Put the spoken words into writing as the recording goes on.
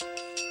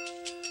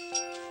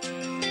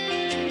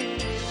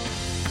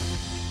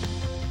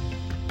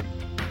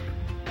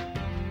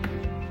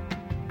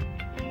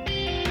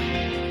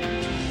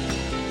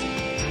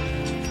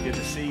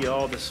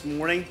all this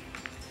morning.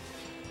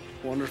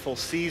 Wonderful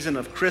season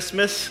of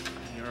Christmas.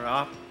 Your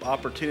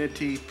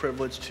opportunity,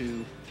 privilege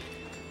to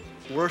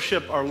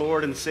worship our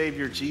Lord and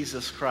Savior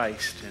Jesus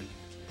Christ. And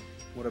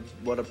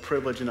what a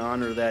privilege and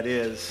honor that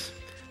is.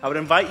 I would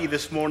invite you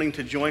this morning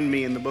to join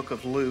me in the book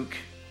of Luke,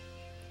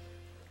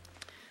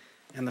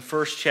 in the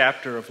first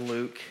chapter of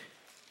Luke.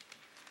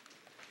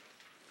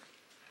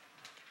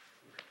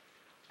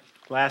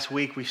 Last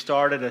week we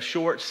started a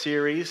short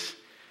series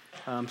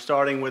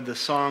starting with the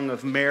Song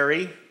of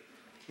Mary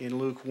in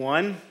Luke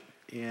 1,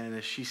 and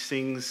as she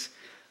sings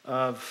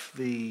of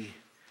the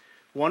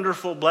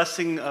wonderful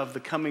blessing of the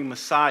coming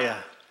Messiah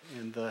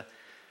and the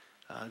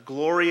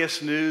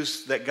glorious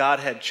news that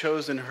God had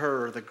chosen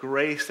her, the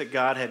grace that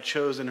God had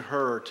chosen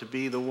her to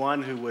be the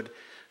one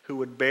who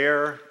would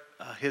bear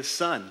his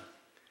son,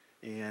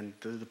 and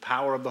the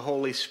power of the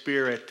Holy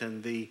Spirit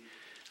and the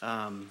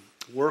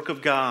work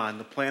of God,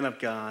 the plan of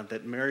God,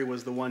 that Mary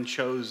was the one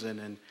chosen,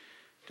 and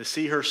to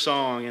see her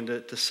song and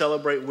to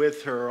celebrate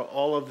with her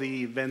all of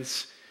the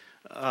events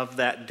of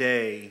that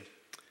day.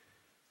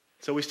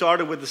 So we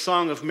started with the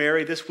Song of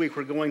Mary. This week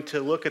we're going to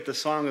look at the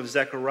Song of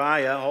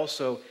Zechariah,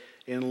 also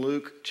in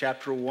Luke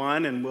chapter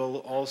 1, and we'll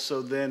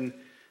also then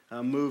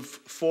move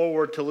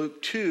forward to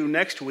Luke 2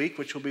 next week,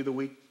 which will be the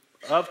week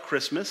of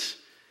Christmas.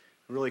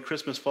 Really,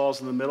 Christmas falls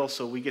in the middle,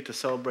 so we get to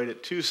celebrate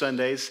it 2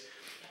 Sundays,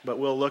 but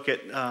we'll look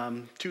at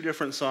 2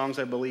 different songs,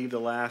 I believe, the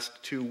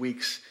last 2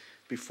 weeks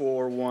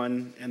before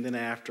one and then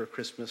after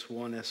Christmas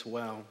one as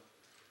well.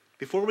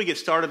 Before we get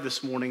started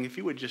this morning, if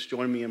you would just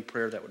join me in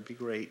prayer, that would be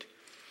great.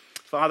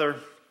 Father,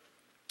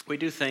 we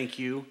do thank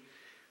you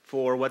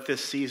for what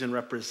this season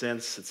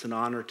represents. It's an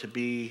honor to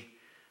be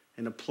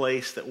in a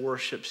place that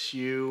worships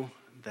you,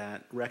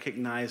 that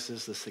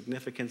recognizes the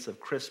significance of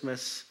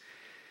Christmas,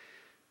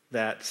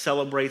 that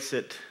celebrates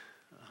it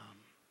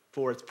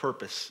for its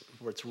purpose,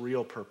 for its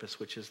real purpose,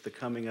 which is the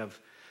coming of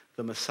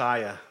the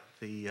Messiah,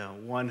 the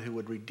one who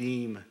would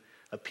redeem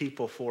a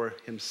people for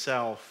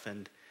himself,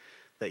 and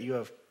that you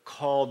have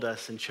called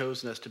us and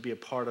chosen us to be a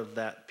part of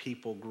that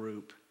people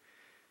group.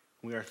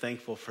 We are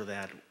thankful for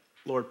that.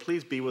 Lord,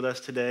 please be with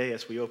us today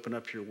as we open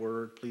up your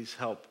word. Please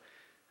help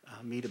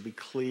me to be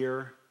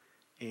clear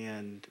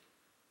and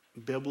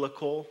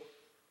biblical.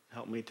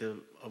 Help me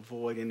to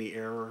avoid any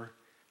error.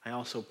 I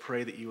also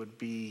pray that you would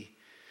be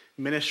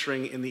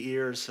ministering in the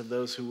ears of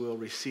those who will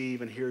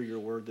receive and hear your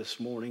word this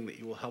morning, that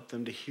you will help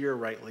them to hear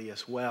rightly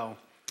as well.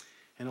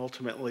 And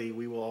ultimately,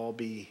 we will all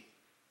be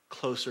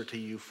closer to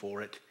you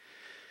for it.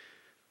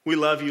 We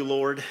love you,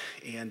 Lord,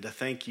 and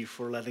thank you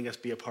for letting us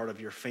be a part of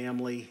your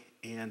family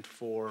and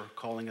for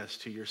calling us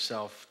to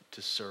yourself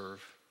to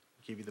serve.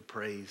 We give you the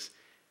praise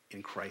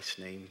in Christ's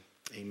name.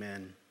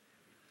 Amen.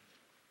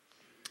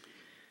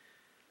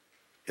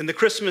 In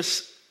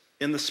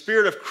the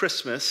spirit of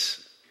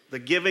Christmas, the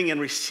giving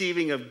and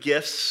receiving of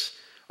gifts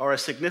are a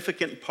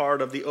significant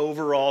part of the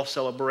overall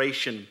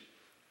celebration.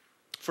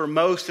 For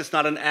most, it's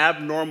not an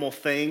abnormal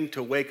thing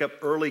to wake up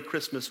early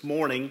Christmas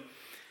morning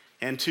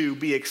and to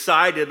be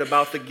excited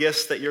about the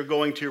gifts that you're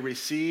going to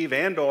receive,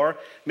 and or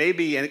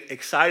maybe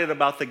excited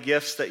about the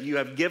gifts that you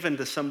have given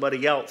to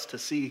somebody else, to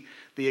see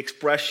the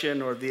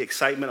expression or the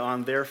excitement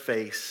on their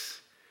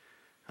face.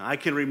 I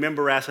can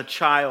remember as a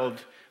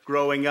child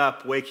growing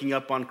up, waking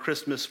up on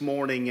Christmas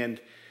morning and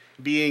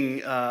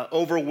being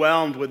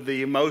overwhelmed with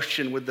the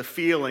emotion, with the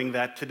feeling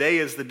that today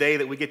is the day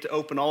that we get to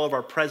open all of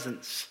our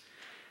presents.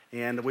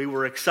 And we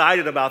were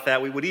excited about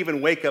that. We would even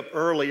wake up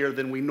earlier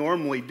than we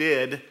normally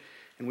did,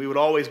 and we would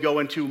always go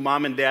into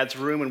mom and dad's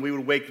room, and we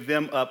would wake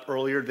them up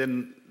earlier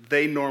than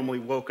they normally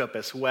woke up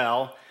as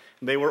well.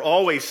 And they were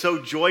always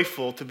so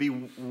joyful to be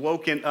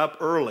woken up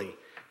early,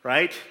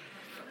 right?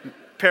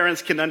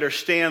 Parents can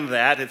understand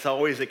that. It's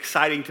always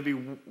exciting to be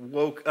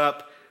woke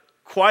up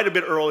quite a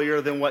bit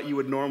earlier than what you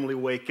would normally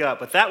wake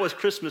up. But that was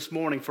Christmas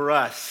morning for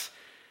us.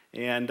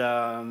 And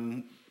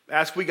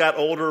as we got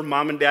older,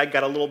 mom and dad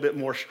got a little bit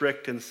more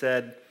strict and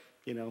said,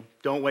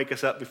 don't wake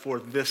us up before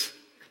this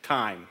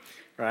time,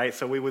 right?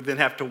 So we would then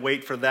have to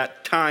wait for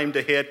that time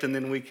to hit, and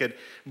then we could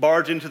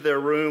barge into their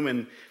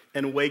room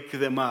and wake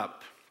them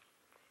up.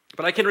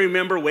 But I can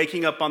remember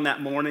waking up on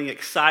that morning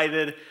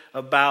excited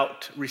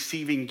about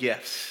receiving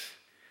gifts.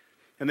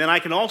 And then I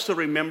can also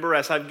remember,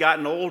 as I've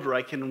gotten older,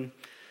 I can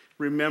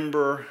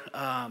remember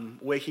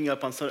waking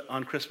up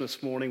on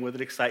Christmas morning with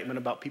an excitement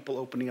about people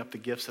opening up the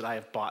gifts that I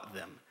have bought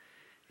them.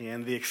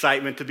 And the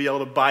excitement to be able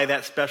to buy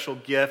that special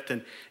gift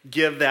and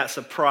give that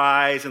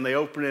surprise, and they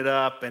open it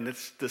up, and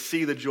it's to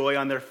see the joy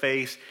on their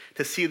face,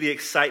 to see the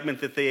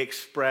excitement that they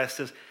express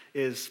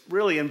is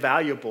really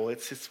invaluable.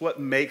 It's what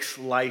makes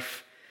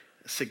life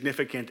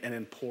significant and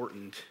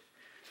important.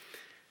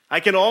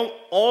 I can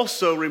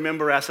also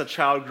remember as a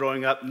child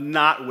growing up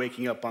not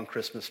waking up on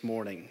Christmas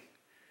morning.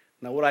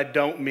 Now, what I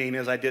don't mean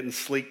is I didn't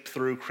sleep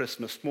through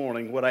Christmas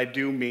morning. What I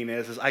do mean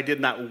is I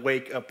did not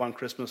wake up on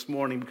Christmas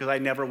morning because I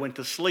never went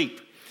to sleep.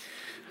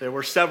 There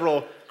were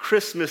several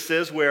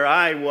Christmases where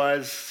I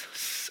was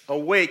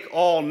awake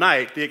all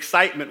night. The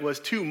excitement was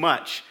too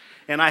much.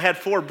 And I had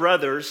 4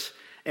 brothers,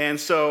 And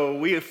so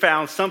we have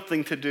found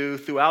something to do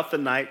throughout the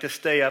night to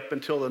stay up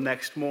until the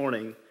next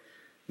morning.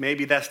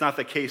 Maybe that's not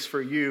the case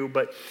for you,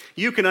 but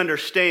you can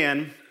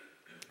understand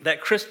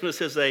that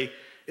Christmas is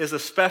a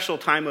special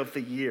time of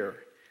the year.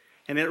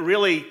 And it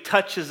really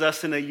touches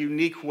us in a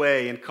unique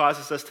way and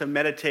causes us to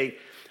meditate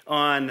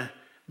on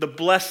the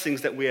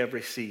blessings that we have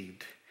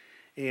received.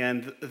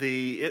 And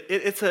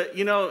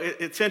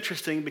it's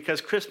interesting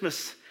because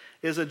Christmas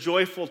is a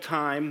joyful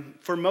time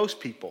for most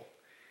people.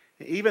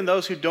 Even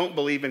those who don't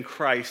believe in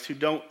Christ, who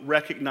don't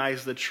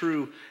recognize the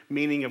true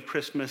meaning of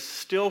Christmas,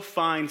 still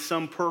find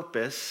some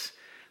purpose.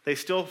 They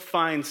still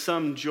find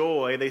some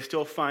joy. They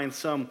still find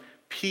some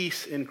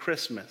peace in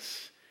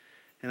Christmas.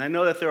 And I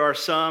know that there are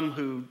some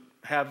who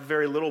have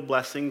very little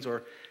blessings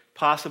or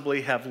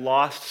possibly have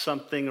lost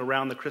something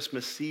around the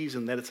Christmas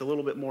season, that it's a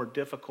little bit more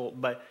difficult.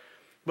 But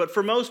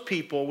for most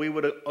people, we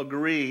would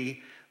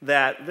agree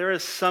that there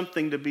is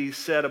something to be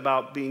said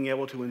about being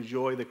able to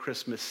enjoy the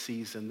Christmas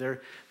season.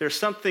 There's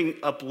something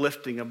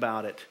uplifting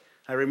about it.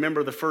 I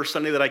remember the first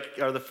Sunday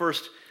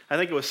I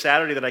think it was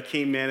Saturday that I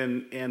came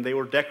in and they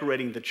were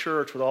decorating the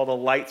church with all the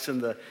lights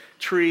and the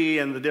tree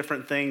and the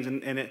different things,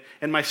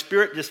 and my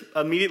spirit just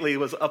immediately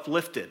was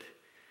uplifted.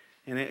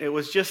 And it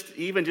was just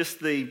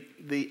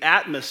the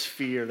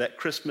atmosphere that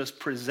Christmas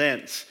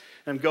presents.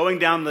 And going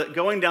down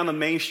the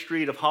main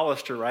street of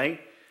Hollister,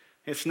 right?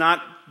 It's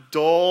not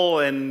dull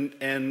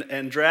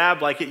and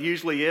drab like it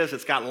usually is.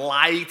 It's got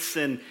lights,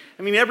 and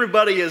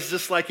everybody is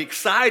just like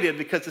excited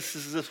because this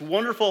is this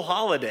wonderful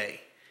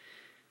holiday.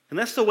 And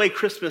that's the way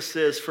Christmas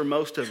is for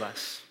most of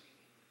us.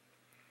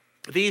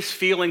 These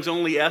feelings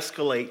only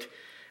escalate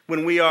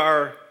when we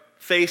are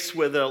faced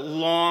with a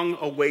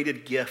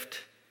long-awaited gift.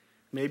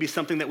 Maybe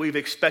something that we've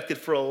expected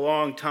for a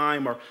long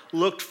time or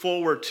looked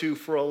forward to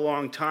for a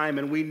long time.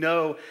 And we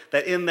know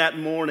that in that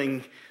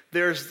morning,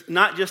 there's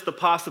not just the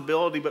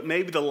possibility, but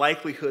maybe the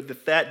likelihood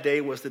that that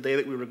day was the day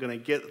that we were going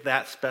to get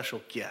that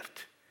special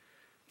gift.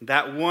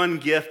 That one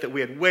gift that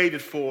we had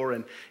waited for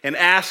and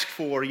asked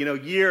for,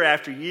 year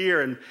after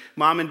year. And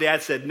mom and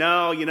dad said,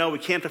 no, we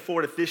can't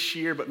afford it this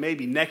year, but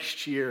maybe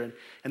next year.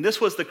 And this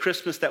was the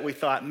Christmas that we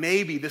thought,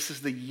 maybe this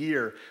is the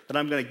year that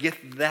I'm going to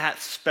get that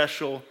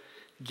special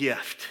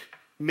gift.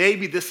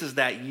 Maybe this is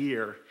that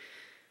year.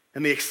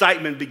 And the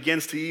excitement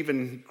begins to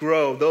even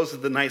grow. Those are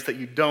the nights that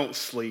you don't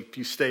sleep.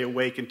 You stay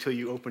awake until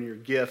you open your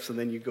gifts, and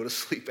then you go to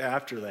sleep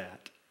after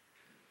that.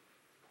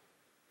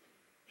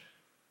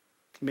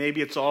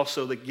 Maybe it's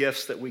also the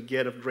gifts that we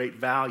get of great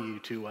value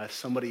to us.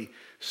 Somebody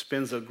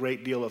spends a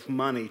great deal of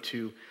money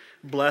to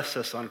bless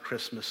us on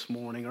Christmas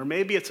morning. Or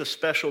maybe it's a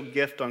special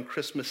gift on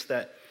Christmas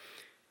that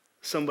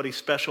somebody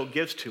special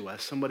gives to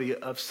us, somebody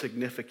of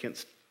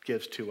significance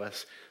gives to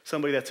us,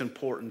 somebody that's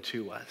important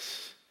to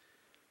us.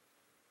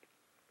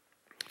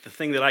 The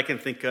thing that I can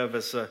think of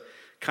as a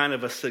kind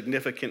of a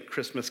significant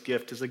Christmas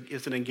gift is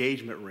an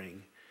engagement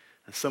ring.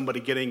 And somebody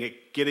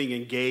getting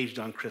engaged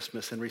on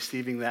Christmas and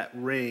receiving that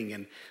ring.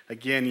 And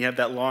again, you have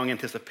that long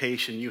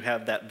anticipation, you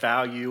have that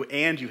value,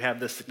 and you have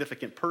this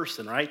significant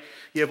person, right?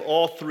 You have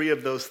all three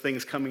of those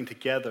things coming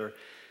together.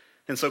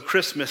 And so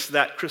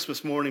that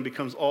Christmas morning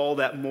becomes all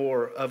that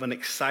more of an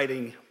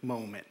exciting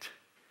moment.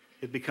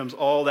 It becomes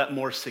all that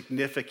more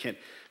significant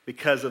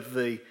because of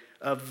the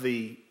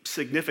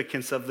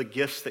significance of the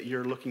gifts that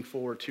you're looking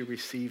forward to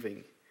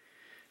receiving.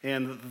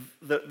 And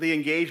the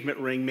engagement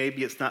ring,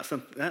 maybe it's not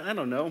something, I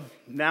don't know.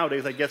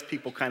 Nowadays, I guess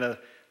people kind of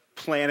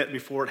plan it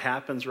before it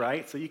happens,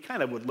 right? So you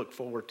kind of would look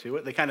forward to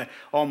it. They kind of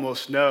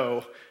almost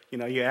know,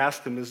 you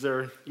ask them,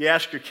 you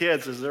ask your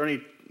kids, is there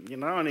any,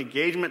 an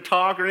engagement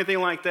talk or anything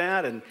like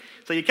that? And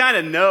so they kind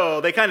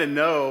of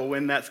know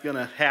when that's going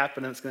to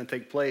happen and it's going to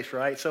take place,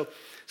 right? So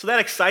that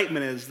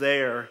excitement is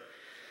there.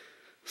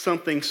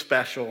 Something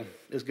special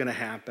is going to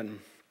happen.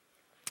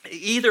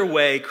 Either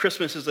way,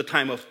 Christmas is a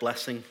time of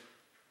blessing.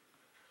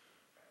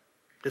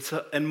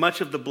 And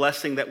much of the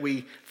blessing that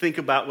we think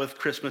about with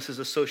Christmas is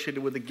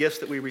associated with the gifts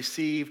that we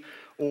receive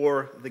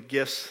or the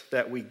gifts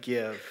that we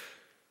give.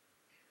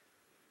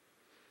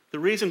 The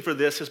reason for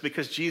this is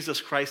because Jesus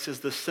Christ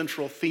is the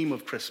central theme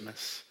of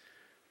Christmas.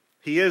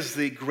 He is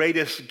the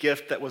greatest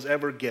gift that was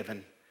ever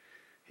given.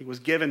 He was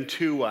given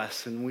to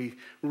us, and we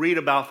read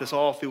about this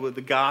all through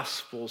the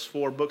Gospels,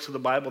 4 books of the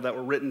Bible that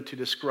were written to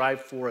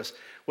describe for us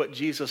what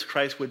Jesus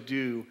Christ would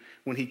do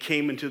when he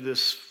came into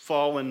this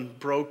fallen,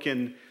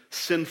 broken,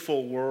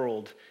 sinful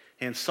world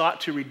and sought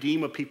to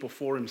redeem a people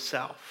for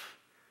himself.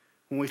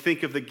 When we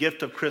think of the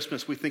gift of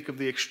Christmas, we think of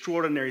the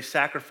extraordinary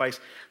sacrifice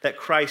that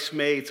Christ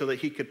made so that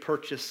he could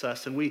purchase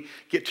us, and we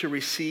get to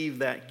receive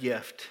that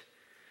gift.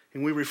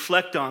 And we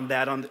reflect on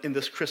that in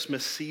this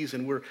Christmas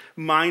season. We're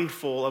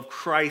mindful of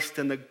Christ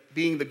and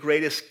being the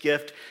greatest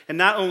gift, and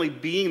not only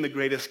being the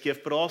greatest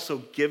gift, but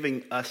also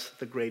giving us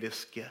the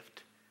greatest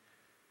gift.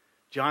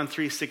 John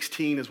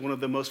 3:16 is one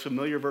of the most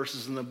familiar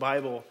verses in the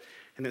Bible,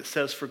 and it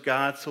says, "For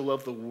God so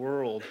loved the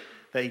world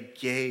that he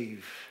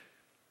gave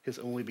his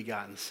only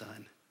begotten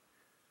Son."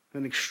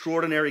 An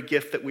extraordinary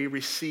gift that we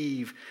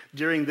receive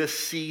during this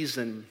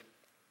season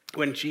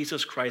when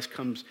Jesus Christ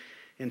comes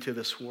into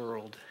this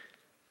world.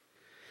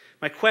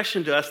 My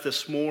question to us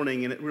this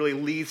morning, and it really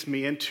leads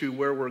me into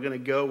where we're going to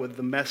go with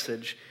the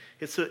message,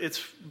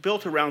 it's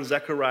built around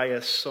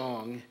Zechariah's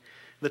song.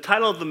 The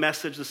title of the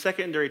message, the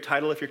secondary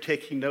title, if you're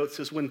taking notes,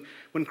 is When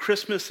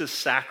Christmas is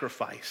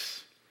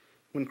Sacrifice.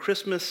 When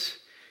Christmas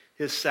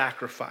is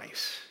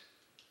Sacrifice.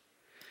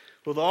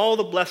 With all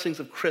the blessings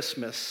of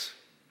Christmas,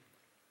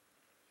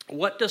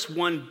 what does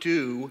one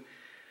do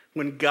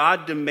when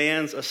God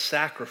demands a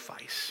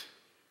sacrifice?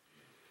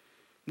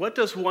 What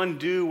does one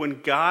do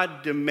when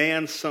God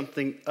demands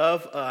something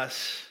of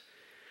us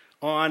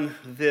on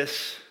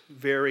this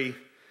very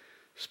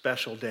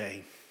special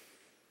day?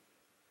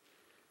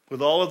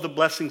 With all of the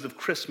blessings of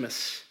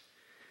Christmas,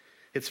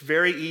 it's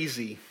very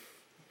easy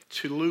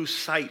to lose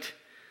sight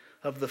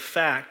of the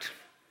fact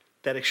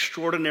that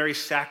extraordinary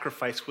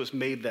sacrifice was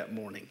made that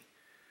morning.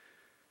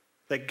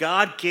 That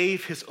God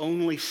gave his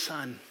only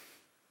son.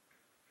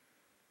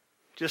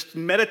 Just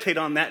meditate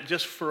on that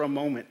just for a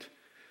moment.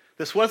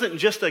 This wasn't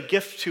just a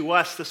gift to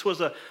us. This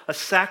was a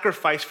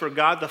sacrifice for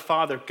God the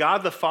Father.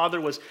 God the Father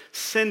was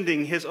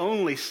sending his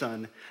only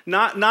son,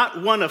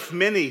 not one of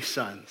many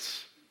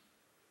sons.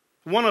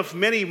 One of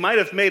many might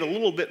have made a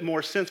little bit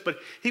more sense, but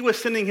he was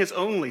sending his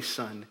only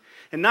son.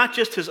 And not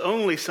just his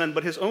only son,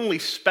 but his only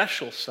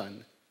special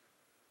son.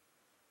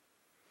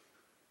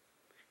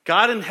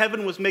 God in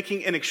heaven was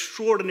making an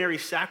extraordinary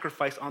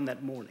sacrifice on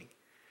that morning.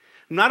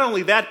 Not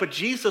only that, but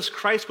Jesus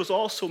Christ was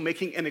also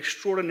making an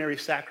extraordinary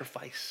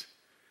sacrifice.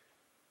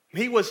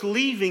 He was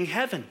leaving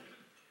heaven.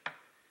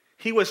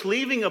 He was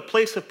leaving a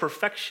place of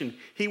perfection.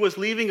 He was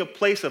leaving a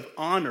place of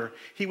honor.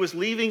 He was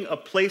leaving a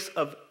place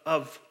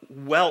of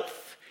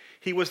wealth.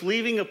 He was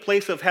leaving a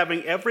place of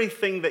having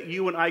everything that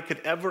you and I could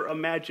ever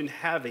imagine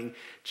having.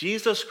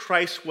 Jesus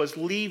Christ was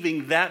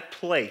leaving that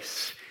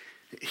place.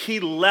 He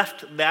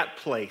left that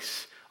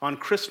place on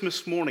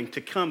Christmas morning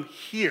to come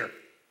here.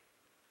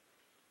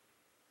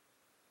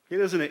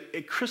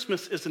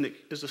 Christmas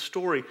is a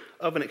story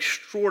of an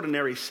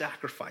extraordinary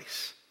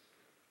sacrifice,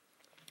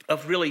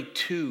 of really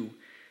two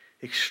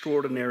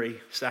extraordinary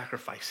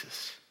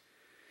sacrifices.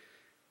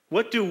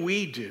 What do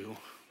we do?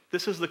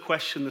 This is the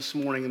question this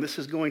morning, and this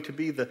is going to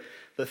be the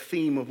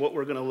theme of what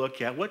we're going to look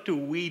at. What do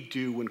we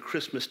do when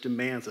Christmas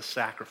demands a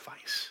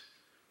sacrifice?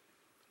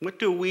 What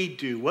do we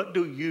do? What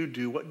do you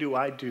do? What do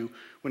I do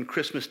when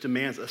Christmas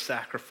demands a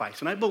sacrifice?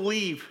 And I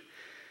believe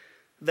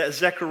that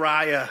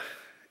Zechariah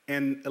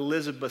and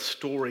Elizabeth's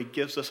story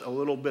gives us a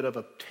little bit of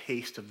a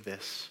taste of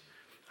this.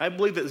 I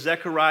believe that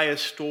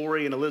Zechariah's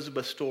story and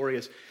Elizabeth's story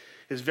is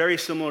very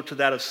similar to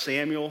that of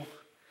Samuel,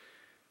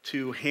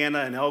 to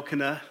Hannah and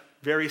Elkanah,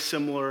 very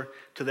similar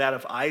to that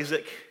of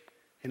Isaac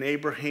and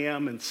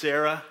Abraham and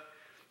Sarah.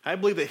 I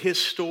believe that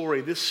his story,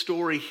 this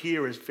story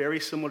here, is very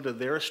similar to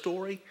their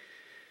story,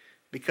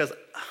 because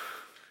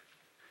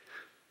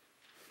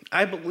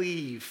I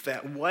believe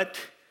that what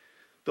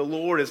the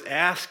Lord is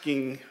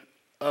asking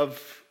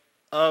of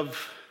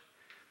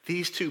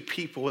these two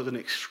people is an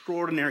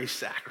extraordinary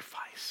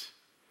sacrifice.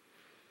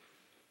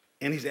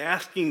 And he's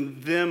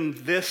asking them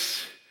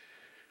this.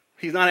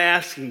 He's not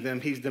asking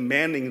them, he's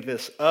demanding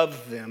this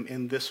of them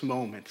in this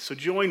moment. So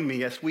join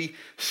me as we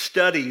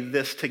study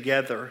this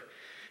together.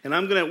 And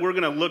we're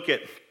going to look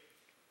at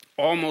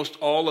almost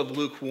all of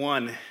Luke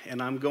 1,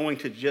 and I'm going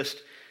to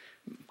just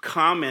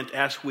comment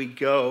as we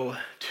go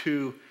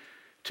to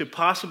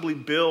possibly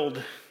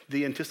build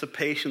the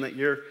anticipation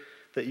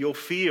that you'll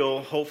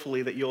feel,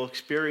 hopefully, that you'll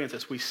experience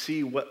as we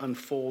see what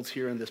unfolds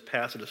here in this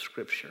passage of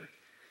Scripture.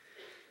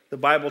 The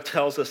Bible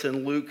tells us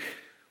in Luke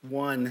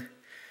 1,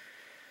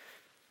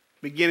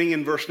 beginning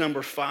in verse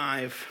number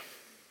 5,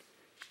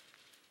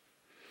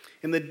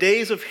 in the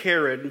days of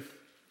Herod,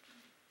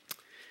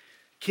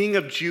 king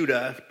of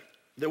Judah,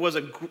 there was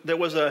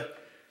a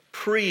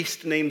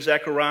priest named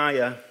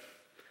Zechariah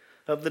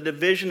of the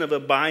division of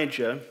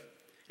Abijah,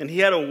 and he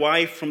had a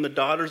wife from the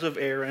daughters of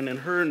Aaron, and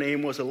her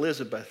name was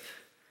Elizabeth.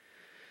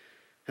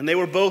 And they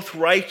were both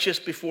righteous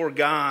before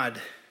God,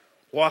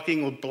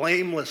 walking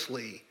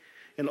blamelessly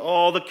in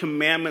all the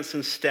commandments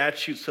and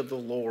statutes of the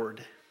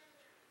Lord.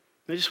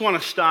 I just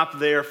want to stop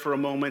there for a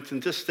moment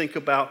and just think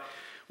about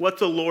what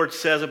the Lord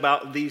says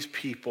about these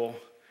people.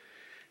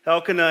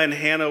 Elkanah and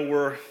Hannah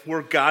were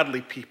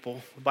godly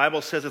people. The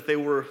Bible says that they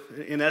were,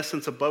 in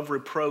essence, above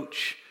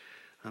reproach.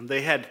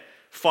 They had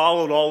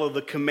followed all of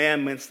the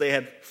commandments. They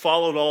had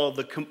followed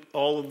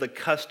all of the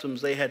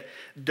customs. They had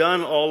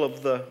done all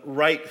of the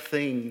right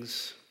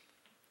things.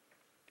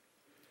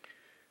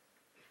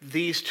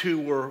 These two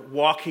were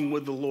walking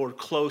with the Lord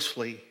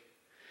closely.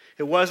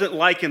 It wasn't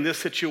like in this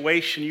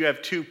situation you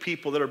have two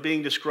people that are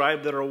being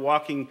described that are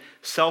walking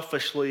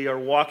selfishly or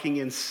walking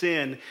in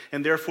sin,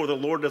 and therefore the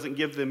Lord doesn't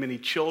give them any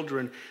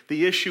children.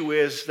 The issue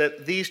is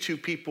that these two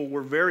people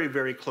were very,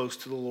 very close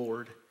to the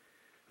Lord.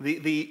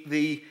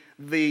 The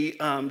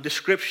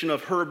description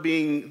of her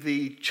being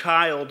the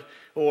child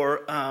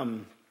or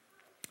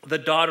the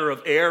daughter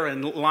of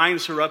Aaron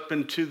lines her up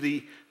into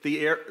the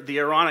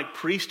Aaronic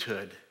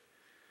priesthood.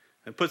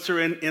 It puts her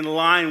in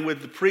line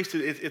with the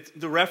priesthood.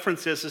 The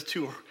reference is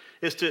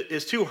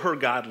is to her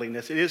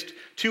godliness. It is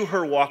to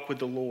her walk with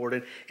the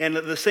Lord. And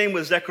the same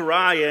with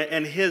Zechariah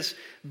and his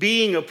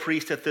being a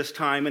priest at this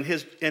time and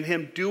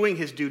him doing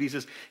his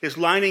duties is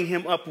lining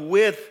him up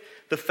with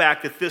the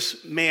fact that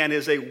this man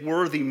is a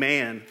worthy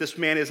man. This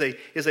man is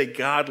a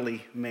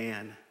godly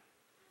man.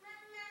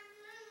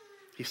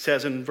 He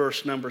says in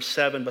verse number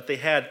 7, but they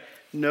had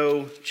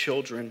no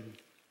children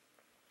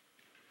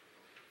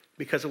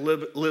because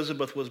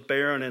Elizabeth was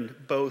barren and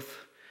both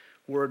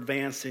were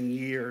advanced in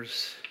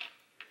years.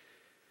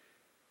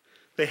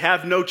 They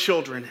have no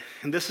children.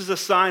 And this is a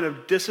sign of,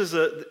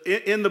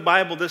 in the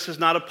Bible, this is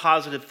not a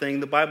positive thing.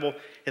 The Bible,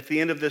 at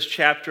the end of this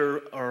chapter,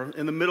 or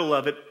in the middle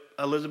of it,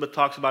 Elizabeth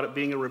talks about it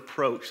being a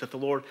reproach, that the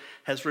Lord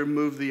has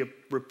removed the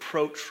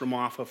reproach from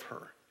off of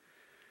her.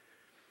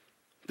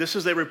 This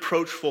is a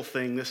reproachful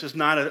thing. This is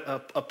not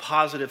a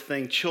positive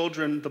thing.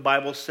 Children, the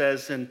Bible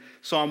says in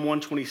Psalm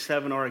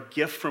 127, are a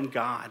gift from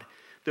God.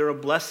 They're a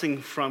blessing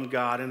from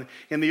God. And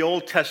in the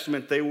Old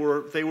Testament, they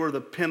were the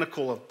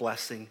pinnacle of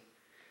blessing.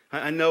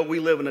 I know we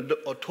live in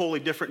a totally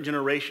different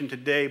generation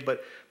today,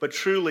 but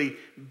truly,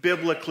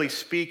 biblically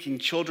speaking,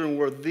 children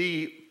were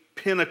the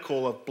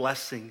pinnacle of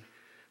blessing.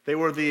 They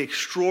were the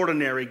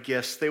extraordinary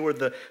gifts. They were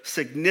the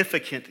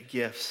significant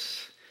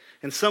gifts.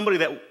 And somebody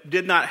that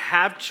did not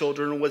have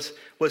children was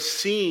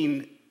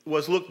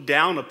looked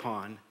down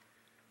upon.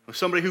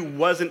 Somebody who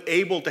wasn't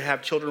able to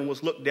have children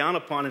was looked down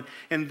upon.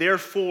 And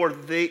therefore,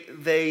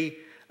 they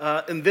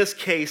in this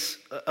case,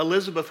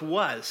 Elizabeth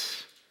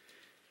was.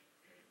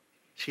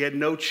 She had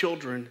no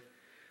children.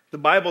 The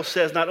Bible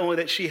says not only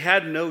that she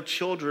had no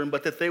children,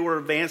 but that they were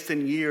advanced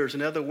in years.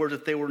 In other words,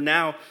 that they were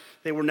now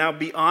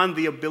beyond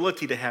the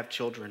ability to have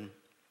children.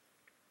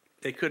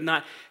 They could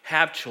not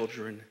have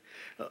children.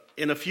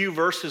 In a few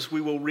verses, we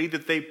will read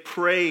that they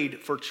prayed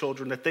for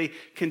children, that they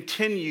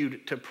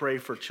continued to pray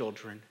for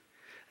children.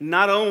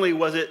 Not only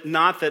was it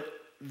not that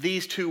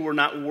these two were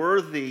not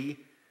worthy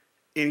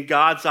in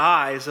God's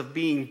eyes of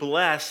being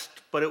blessed,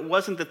 but it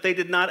wasn't that they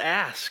did not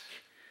ask.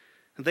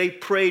 They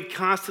prayed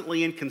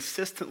constantly and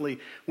consistently.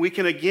 We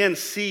can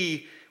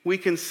see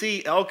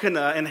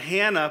Elkanah and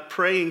Hannah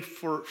praying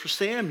for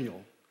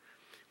Samuel.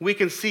 We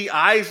can see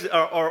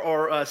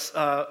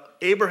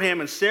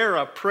Abraham and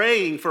Sarah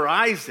praying for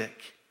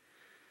Isaac.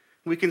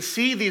 We can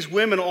see these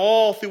women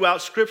all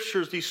throughout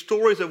scriptures, these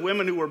stories of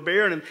women who were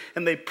barren,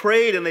 and they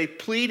prayed and they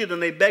pleaded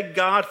and they begged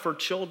God for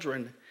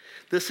children.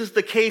 This is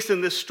the case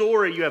in this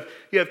story. You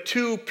have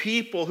two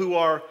people who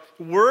are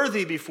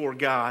worthy before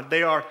God.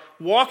 They are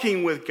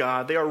walking with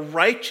God. They are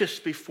righteous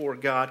before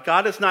God.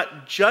 God is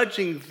not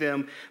judging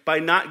them by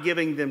not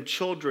giving them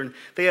children.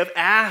 They have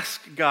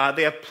asked God.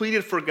 They have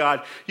pleaded for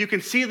God. You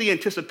can see the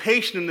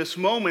anticipation in this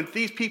moment.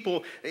 These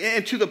people,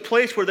 and to the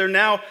place where they're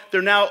now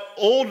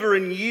older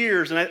in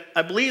years. And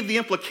I believe the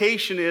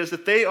implication is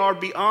that they are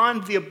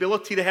beyond the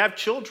ability to have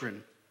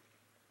children.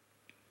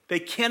 They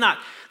cannot.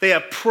 They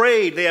have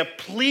prayed. They have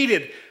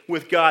pleaded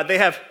with God. They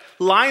have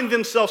lined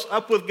themselves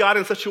up with God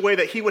in such a way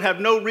that he would have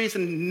no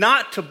reason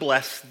not to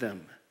bless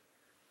them.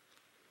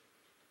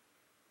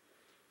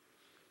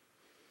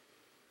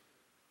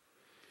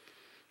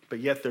 But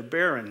yet they're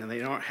barren and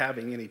they aren't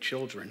having any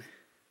children.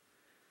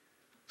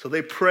 So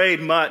they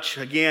prayed much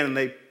again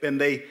and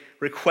they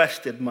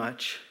requested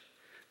much.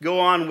 Go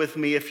on with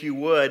me if you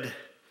would.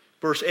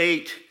 Verse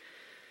 8.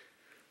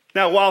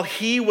 Now while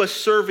he was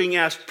serving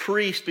as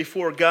priest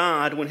before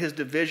God when his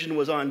division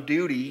was on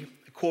duty,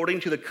 according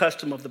to the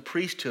custom of the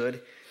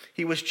priesthood,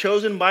 he was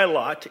chosen by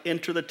lot to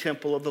enter the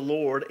temple of the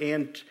Lord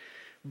and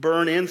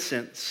burn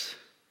incense.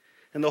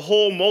 And the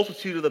whole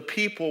multitude of the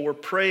people were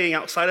praying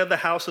outside of the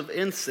house of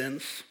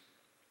incense.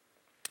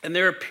 And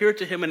there appeared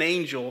to him an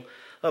angel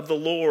of the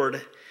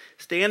Lord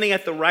standing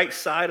at the right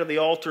side of the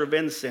altar of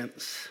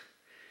incense.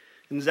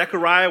 And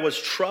Zechariah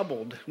was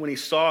troubled when he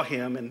saw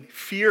him, and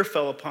fear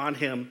fell upon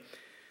him.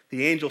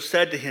 The angel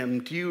said to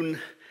him,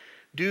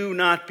 Do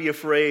not be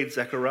afraid,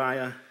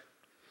 Zechariah,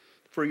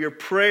 for your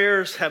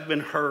prayers have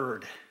been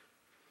heard.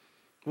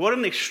 What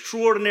an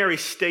extraordinary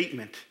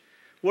statement.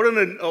 What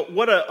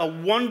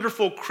a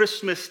wonderful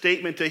Christmas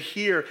statement to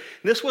hear.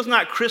 This was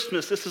not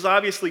Christmas. This is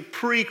obviously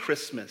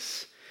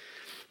pre-Christmas.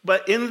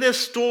 But in this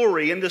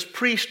story, in this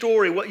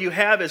pre-story, what you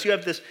have is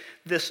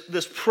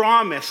this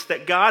promise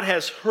that God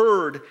has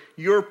heard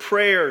your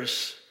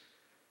prayers,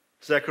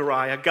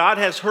 Zechariah. God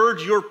has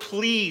heard your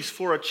pleas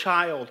for a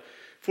child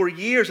for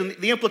years. And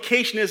the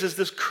implication is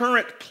this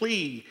current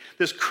plea,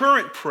 this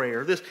current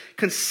prayer, this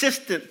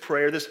consistent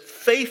prayer, this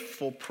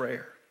faithful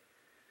prayer.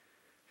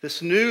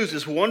 This news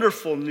is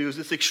wonderful news.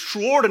 It's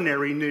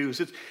extraordinary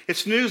news.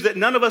 It's news that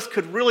none of us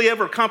could really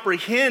ever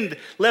comprehend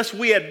lest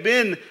we had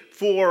been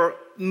for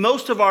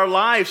most of our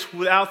lives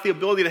without the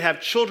ability to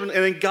have children.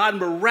 And then God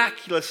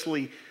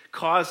miraculously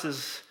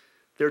causes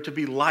there to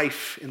be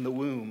life in the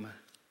womb.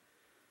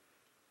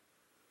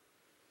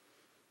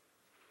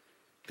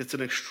 It's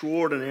an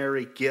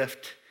extraordinary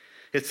gift.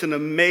 It's an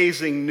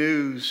amazing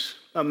news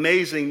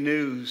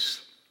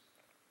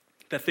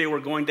that they were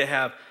going to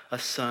have a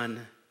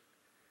son.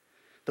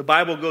 The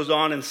Bible goes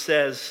on and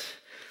says,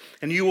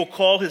 and you will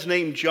call his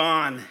name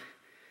John,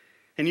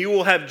 and you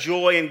will have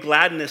joy and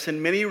gladness,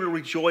 and many will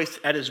rejoice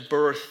at his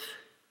birth.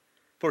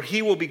 For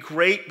he will be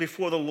great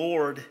before the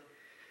Lord,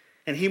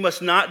 and he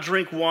must not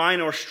drink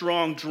wine or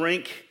strong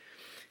drink,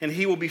 and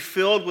he will be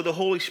filled with the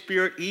Holy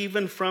Spirit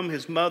even from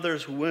his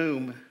mother's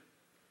womb.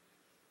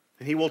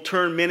 And he will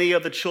turn many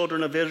of the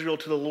children of Israel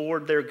to the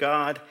Lord their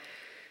God,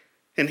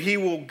 and he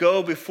will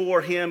go before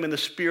him in the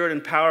spirit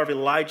and power of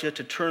Elijah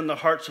to turn the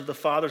hearts of the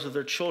fathers of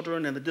their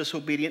children and the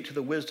disobedient to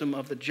the wisdom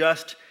of the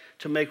just,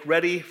 to make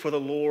ready for the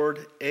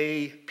Lord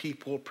a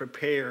people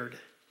prepared.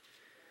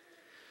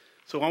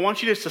 So I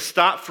want you just to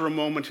stop for a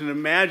moment and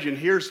imagine,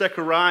 here's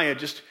Zechariah.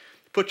 Just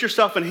put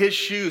yourself in his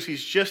shoes.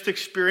 He's just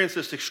experienced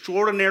this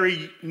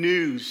extraordinary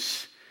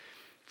news.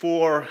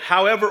 For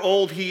however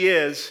old he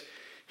is,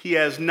 he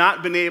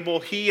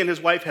and his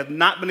wife have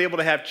not been able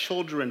to have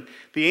children.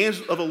 The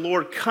angel of the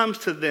Lord comes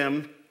to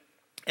them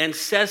and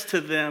says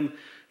to them,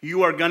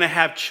 you are going to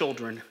have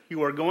children.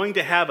 You are going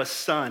to have a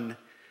son.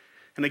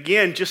 And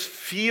again, just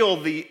feel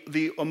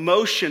the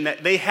emotion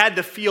that they had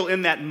to feel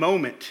in that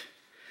moment.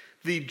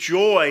 The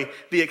joy,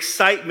 the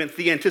excitement,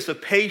 the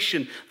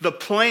anticipation, the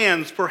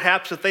plans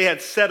perhaps that they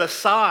had set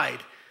aside,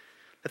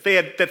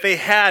 that they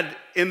had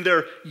in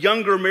their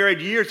younger married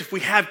years. If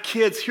we have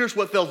kids, here's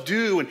what they'll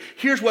do and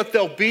here's what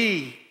they'll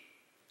be,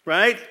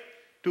 right?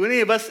 Do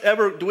we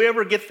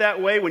ever get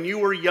that way when you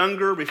were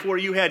younger, before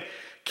you had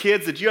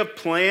kids? Did you have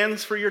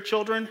plans for your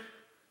children?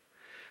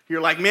 You're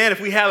like, man, if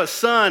we have a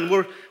son,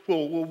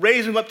 we'll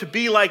raise him up to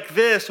be like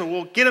this, or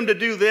we'll get him to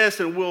do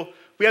this, and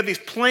we have these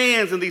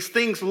plans and these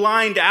things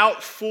lined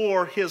out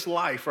for his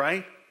life,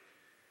 right?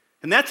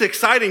 And that's the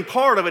exciting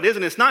part of it,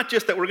 isn't it? It's not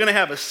just that we're going to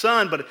have a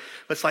son, but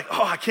it's like,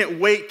 oh, I can't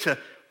wait to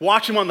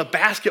watch him on the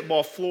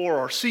basketball floor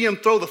or see him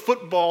throw the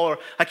football, or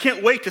I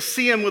can't wait to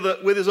see him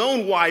with his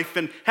own wife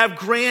and have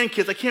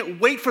grandkids. I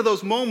can't wait for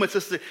those moments.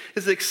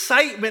 It's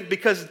excitement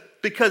because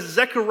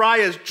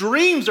Zechariah's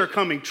dreams are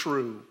coming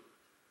true.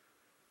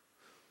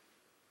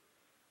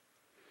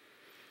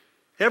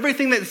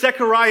 Everything that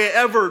Zechariah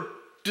ever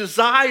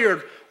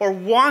desired or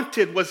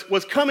wanted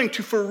was coming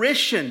to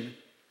fruition.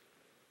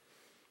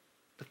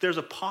 But there's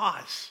a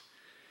pause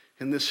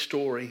in this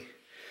story.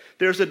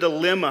 There's a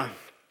dilemma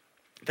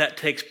that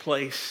takes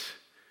place.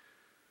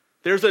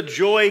 There's a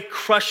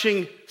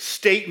joy-crushing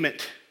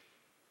statement,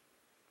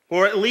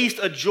 or at least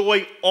a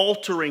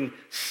joy-altering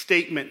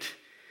statement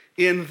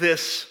in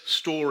this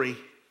story.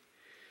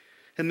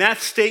 And that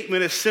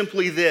statement is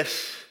simply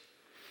this: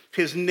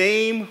 his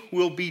name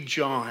will be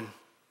John.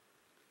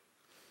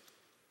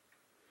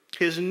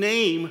 His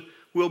name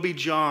will be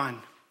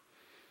John.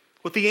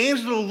 What the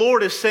angel of the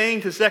Lord is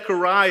saying to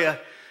Zechariah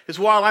is,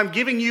 while I'm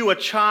giving you a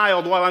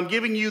child, while I'm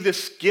giving you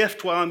this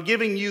gift, while I'm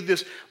giving you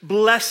this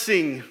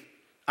blessing,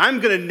 I'm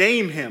going to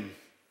name him.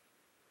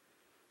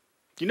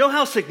 Do you know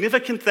how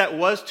significant that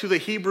was to the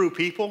Hebrew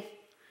people?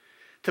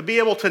 To be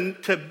able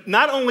to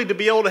not only to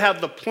be able to have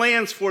the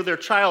plans for their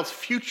child's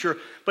future,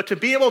 but to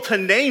be able to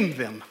name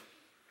them.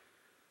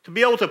 To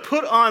be able to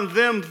put on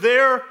them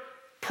their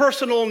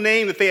personal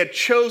name that they had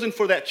chosen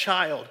for that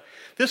child.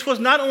 This was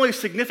not only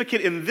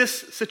significant in this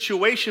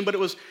situation, but it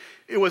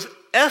was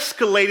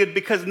escalated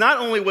because not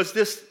only was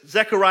this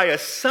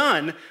Zechariah's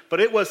son,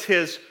 but it was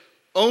his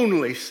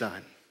only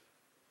son.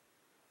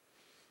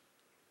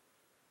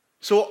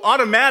 So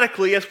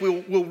automatically, as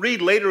we'll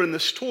read later in the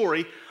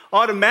story,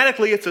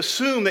 automatically it's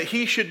assumed that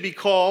he should be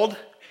called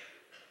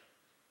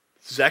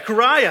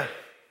Zechariah.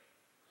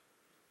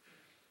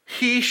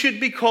 He should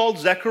be called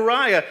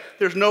Zechariah.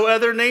 There's no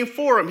other name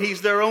for him.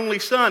 He's their only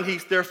son.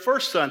 He's their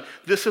first son.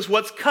 This is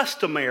what's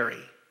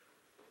customary.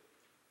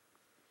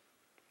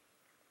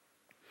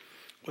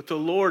 What the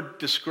Lord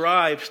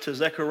describes to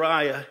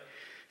Zechariah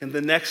in the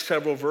next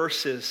several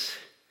verses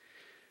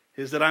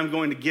is that I'm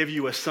going to give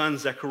you a son,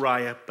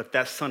 Zechariah, but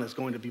that son is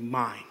going to be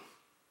mine.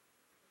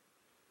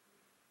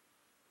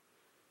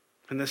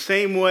 In the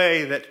same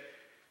way that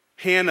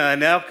Hannah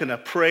and Elkanah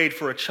prayed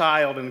for a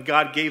child and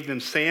God gave them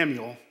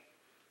Samuel,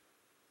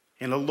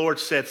 and the Lord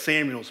said,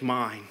 Samuel's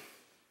mine.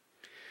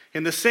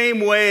 In the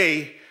same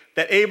way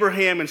that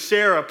Abraham and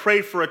Sarah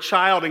prayed for a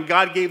child and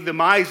God gave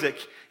them Isaac,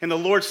 and the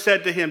Lord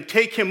said to him,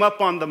 take him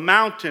up on the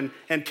mountain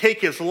and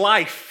take his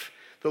life,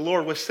 the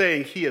Lord was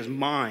saying, he is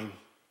mine.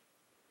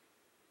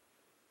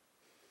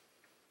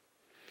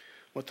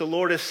 What the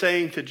Lord is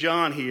saying to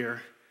John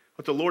here,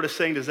 what the Lord is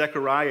saying to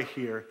Zechariah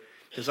here,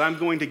 is I'm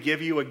going to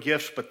give you a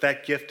gift, but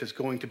that gift is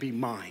going to be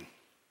mine.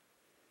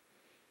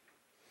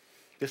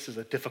 This is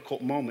a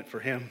difficult moment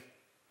for him.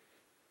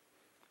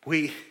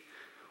 We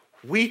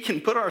can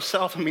put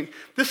ourselves,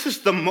 this is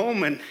the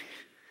moment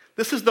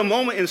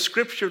in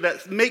Scripture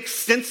that makes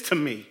sense to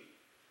me.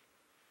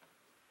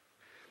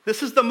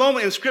 This is the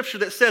moment in Scripture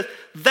that says,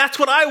 that's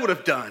what I would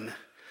have done.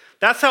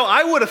 That's how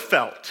I would have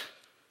felt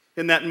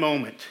in that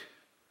moment.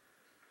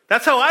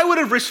 That's how I would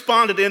have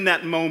responded in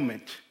that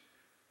moment.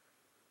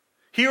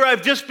 Here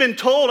I've just been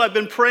told I've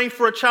been praying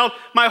for a child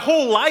my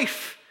whole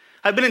life.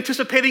 I've been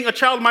anticipating a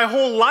child my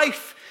whole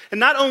life. And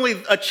not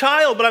only a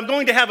child, but I'm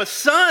going to have a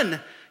son.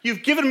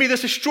 You've given me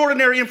this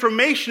extraordinary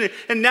information,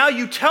 and now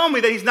you tell me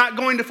that he's not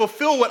going to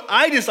fulfill what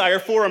I desire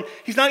for him.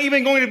 He's not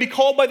even going to be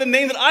called by the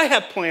name that I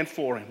have planned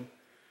for him.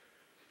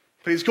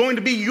 But he's going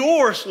to be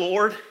yours,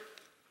 Lord.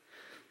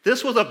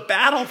 This was a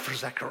battle for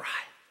Zechariah.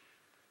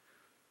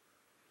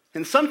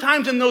 And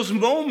sometimes in those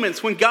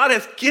moments when God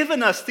has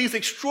given us these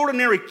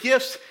extraordinary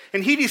gifts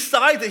and he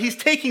decides that he's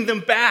taking them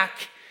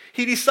back,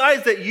 he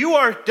decides that you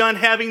are done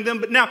having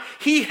them, but now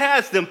he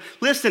has them.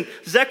 Listen,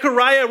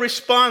 Zechariah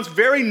responds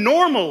very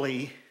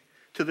normally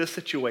to this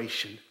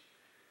situation.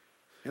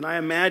 And I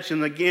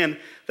imagine, again,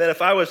 that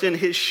if I was in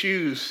his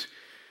shoes,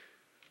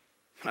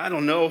 I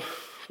don't know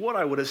what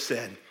I would have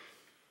said.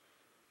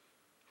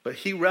 But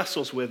he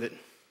wrestles with it.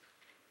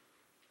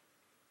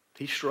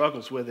 He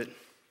struggles with it.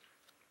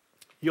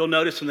 You'll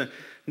notice in the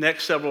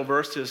next several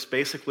verses,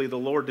 basically the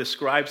Lord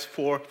describes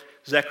for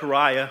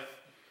Zechariah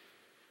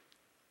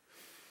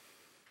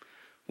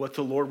what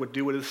the Lord would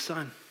do with his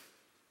son.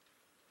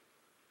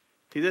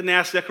 He didn't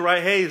ask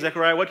Zechariah, hey,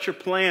 Zechariah, what's your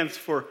plans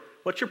for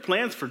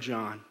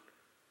John?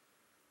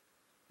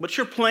 What's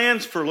your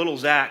plans for little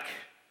Zach?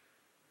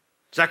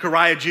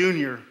 Zechariah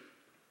Jr.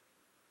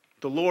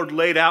 The Lord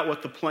laid out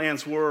what the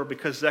plans were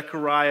because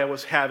Zechariah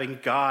was having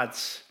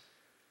God's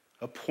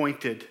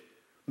appointed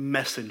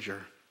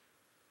messenger.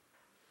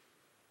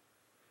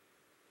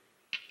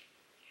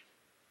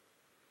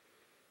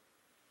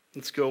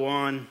 Let's go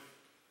on.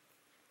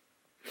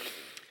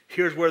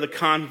 Here's where the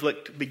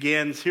conflict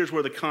begins. Here's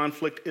where the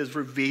conflict is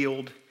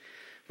revealed.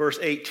 Verse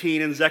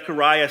 18, and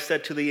Zechariah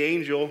said to the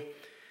angel,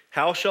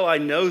 how shall I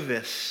know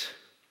this?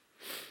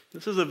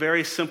 This is a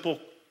very simple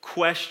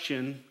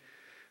question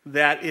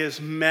that is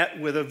met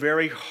with a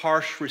very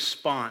harsh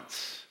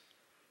response.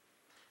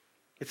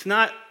 It's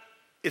not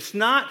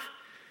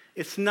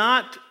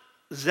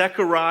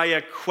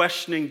Zechariah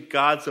questioning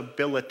God's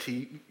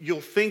ability.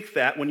 You'll think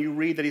that when you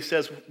read that he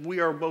says, we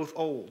are both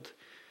old.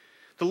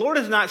 The Lord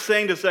is not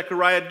saying to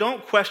Zechariah,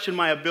 don't question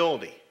my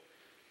ability.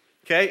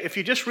 Okay? If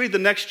you just read the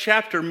next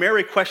chapter,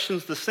 Mary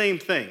questions the same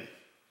thing.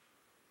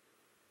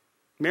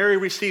 Mary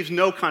receives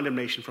no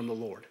condemnation from the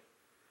Lord.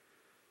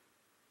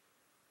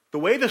 The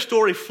way the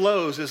story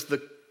flows is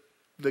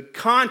the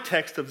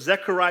context of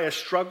Zechariah's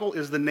struggle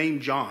is the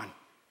name John.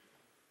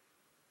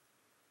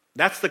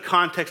 That's the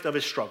context of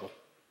his struggle.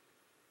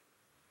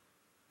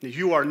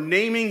 You are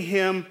naming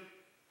him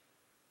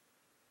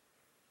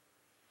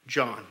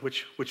John,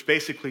 which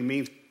basically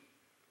means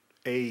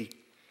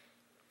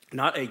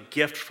not a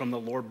gift from the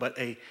Lord, but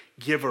a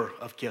giver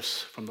of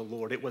gifts from the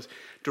Lord. It was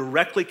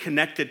directly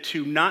connected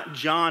to not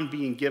John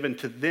being given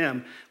to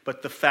them,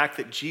 but the fact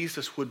that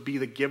Jesus would be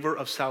the giver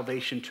of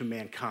salvation to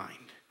mankind.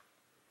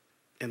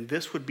 And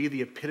this would be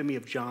the epitome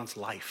of John's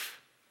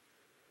life.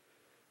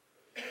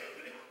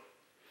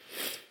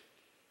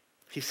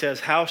 He says,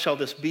 how shall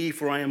this be,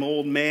 for I am an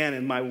old man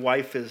and my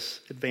wife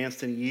is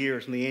advanced in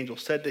years? And the angel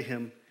said to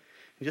him,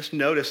 and just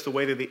notice the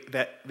way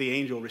that the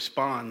angel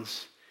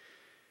responds.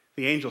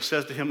 The angel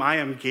says to him, I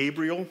am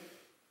Gabriel,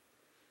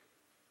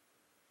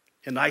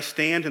 and I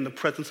stand in the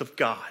presence of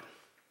God.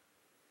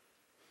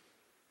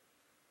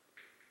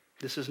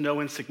 This is no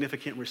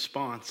insignificant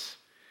response.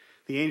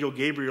 The angel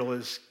Gabriel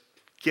is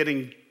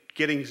getting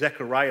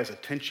Zechariah's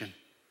attention.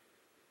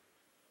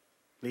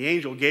 The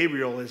angel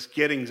Gabriel is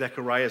getting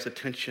Zechariah's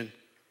attention.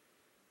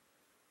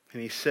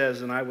 And he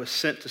says, and I was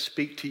sent to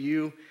speak to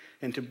you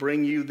and to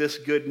bring you this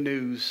good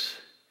news.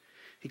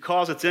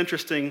 It's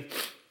interesting,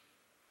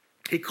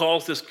 he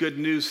calls this good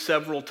news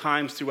several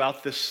times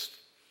throughout this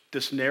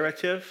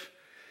narrative.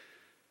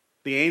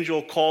 The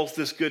angel calls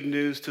this good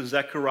news to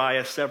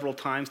Zechariah several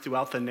times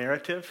throughout the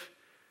narrative.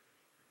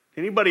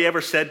 Anybody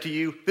ever said to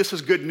you, this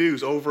is good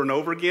news over and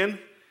over again?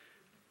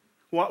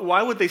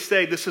 Why would they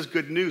say this is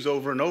good news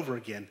over and over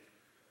again?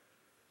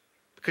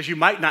 Because you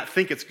might not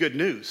think it's good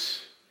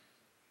news.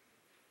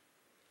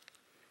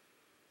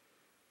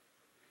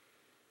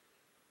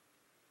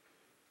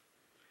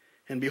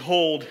 And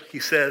behold, he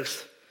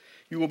says,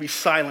 you will be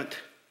silent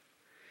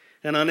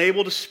and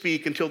unable to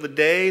speak until the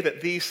day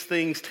that these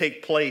things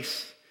take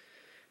place,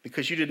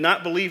 because you did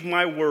not believe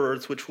my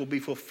words, which will be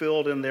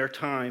fulfilled in their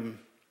time.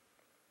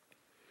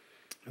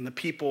 And the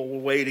people were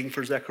waiting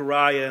for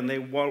Zechariah, and they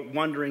were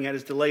wondering at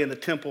his delay in the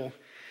temple.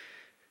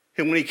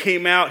 And when he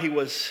came out, he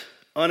was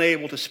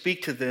unable to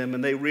speak to them,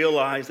 and they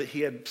realized that he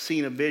had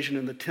seen a vision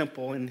in the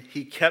temple, and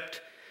he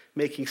kept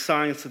making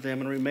signs to them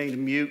and remained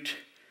mute.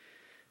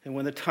 And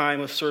when the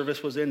time of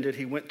service was ended,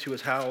 he went to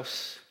his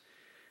house.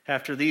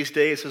 After these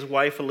days, his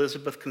wife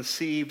Elizabeth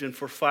conceived, and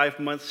for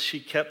 5 months she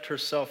kept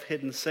herself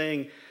hidden,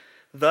 saying,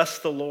 thus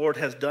the Lord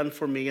has done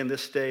for me in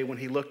this day when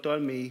he looked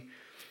on me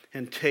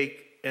and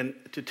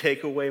to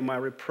take away my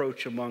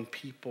reproach among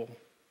people.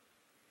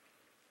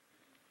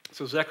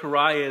 So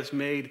Zechariah is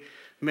made,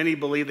 many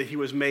believe that he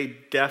was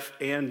made deaf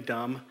and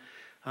dumb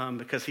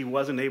because he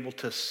wasn't able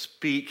to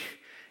speak,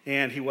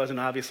 and he wasn't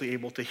obviously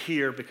able to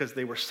hear because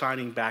they were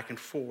signing back and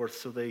forth.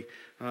 So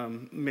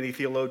many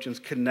theologians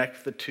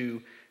connect the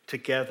two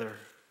together,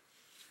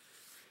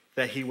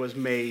 that he was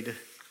made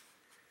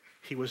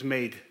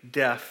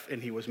deaf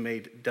and he was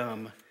made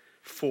dumb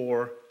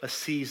for a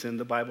season,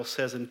 the Bible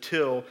says,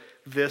 until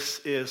this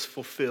is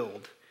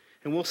fulfilled.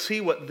 And we'll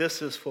see what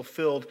this is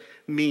fulfilled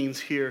means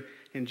here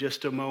in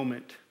just a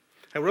moment.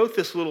 I wrote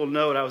this little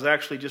note. I was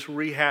actually just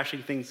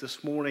rehashing things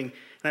this morning,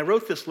 and I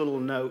wrote this little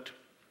note.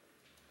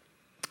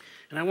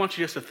 And I want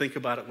you just to think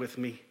about it with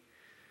me.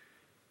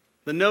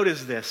 The note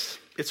is this: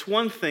 it's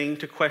one thing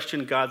to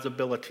question God's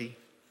ability.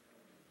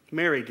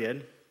 Mary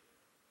did.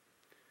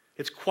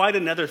 It's quite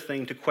another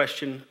thing to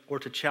question or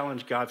to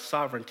challenge God's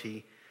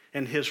sovereignty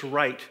and his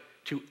right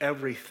to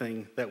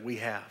everything that we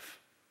have.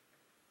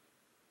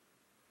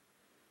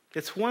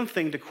 It's one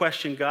thing to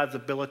question God's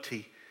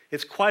ability.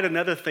 It's quite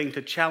another thing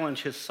to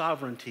challenge his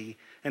sovereignty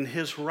and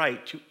his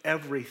right to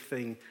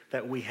everything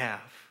that we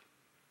have.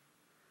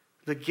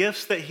 The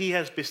gifts that he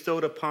has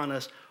bestowed upon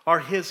us are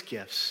his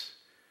gifts.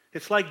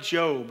 It's like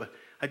Job.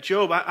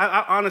 Job,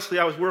 I honestly,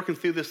 I was working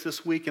through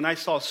this week, and I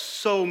saw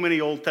so many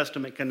Old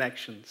Testament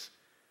connections.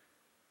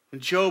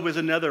 And Job is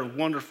another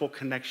wonderful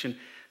connection.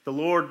 The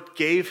Lord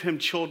gave him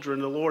children.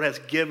 The Lord has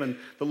given.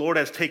 The Lord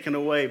has taken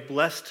away.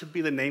 Blessed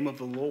be the name of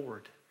the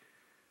Lord.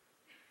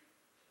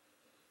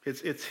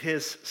 It's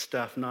his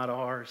stuff, not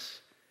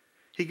ours.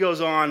 He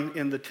goes on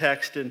in the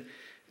text and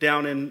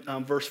down in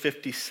verse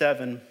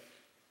 57.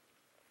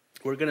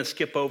 We're going to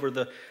skip over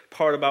the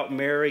part about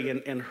Mary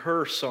and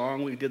her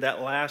song. We did that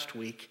last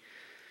week.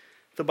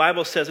 The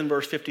Bible says in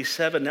verse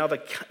 57, now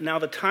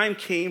the time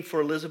came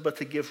for Elizabeth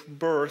to give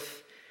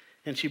birth,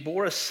 and she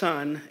bore a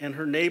son, and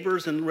her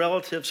neighbors and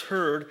relatives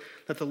heard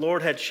that the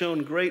Lord had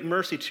shown great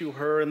mercy to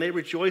her, and they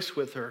rejoiced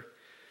with her.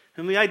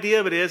 And the idea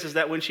of it is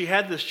that when she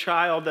had this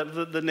child,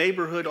 that the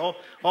neighborhood,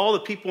 all the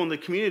people in the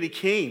community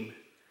came.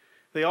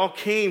 They all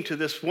came to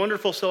this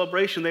wonderful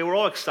celebration. They were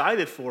all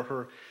excited for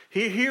her.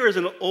 Here is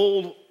an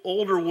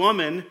older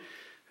woman.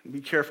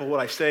 Be careful what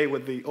I say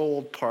with the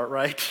old part,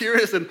 right? Here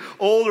is an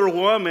older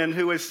woman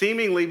who is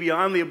seemingly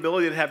beyond the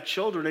ability to have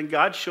children, and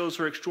God shows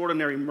her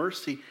extraordinary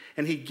mercy,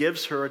 and he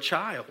gives her a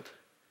child.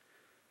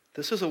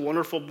 This is a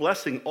wonderful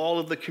blessing. All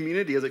of the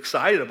community is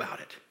excited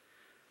about it.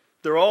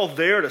 They're all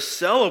there to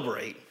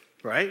celebrate,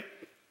 right?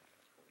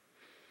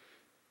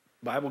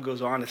 The Bible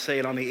goes on to say,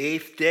 and on the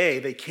 8th day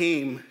they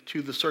came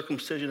to the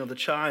circumcision of the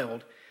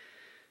child,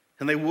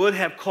 and they would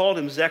have called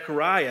him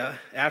Zechariah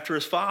after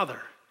his father.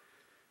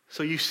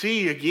 So you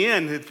see,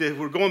 again, that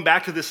we're going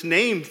back to this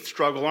name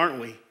struggle,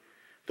 aren't we?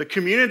 The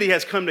community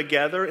has come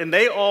together, and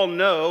they all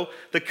know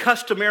the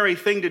customary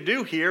thing to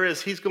do here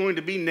is he's going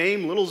to be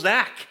named Little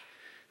Zach.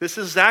 This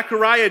is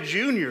Zechariah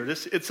Jr.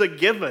 It's a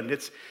given.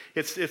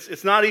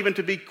 It's not even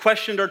to be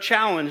questioned or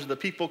challenged. The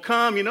people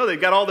come,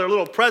 they've got all their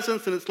little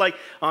presents, and it's like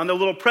on the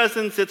little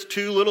presents, it's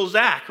to little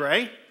Zach,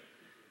 right?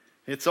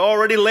 It's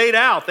already laid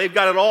out. They've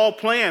got it all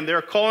planned.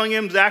 They're calling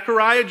him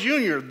Zechariah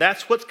Jr.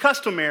 That's what's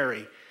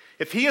customary.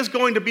 If he is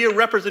going to be a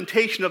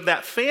representation of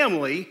that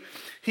family,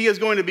 he is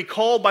going to be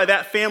called by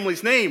that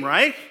family's name,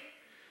 right?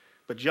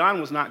 But John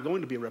was not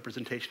going to be a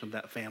representation of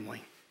that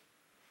family.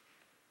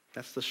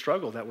 That's the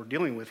struggle that we're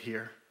dealing with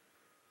here.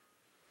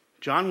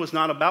 John was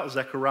not about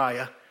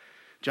Zechariah.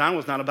 John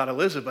was not about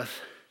Elizabeth.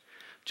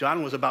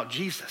 John was about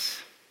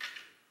Jesus.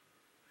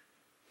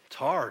 It's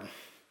hard.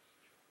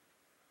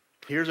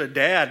 Here's a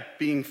dad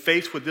being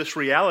faced with this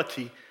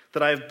reality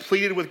that I have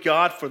pleaded with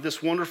God for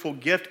this wonderful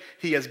gift.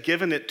 He has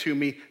given it to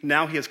me.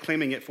 Now he is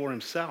claiming it for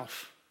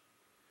himself.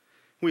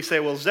 We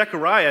say, well,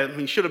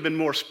 Zechariah, should have been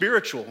more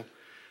spiritual.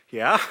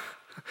 Yeah,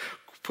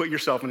 put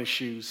yourself in his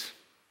shoes.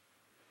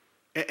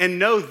 And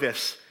know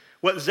this.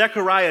 What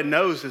Zechariah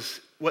knows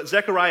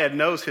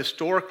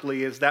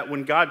historically is that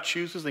when God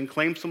chooses and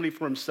claims somebody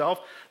for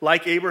himself,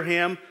 like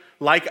Abraham,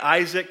 like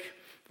Isaac,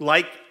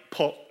 like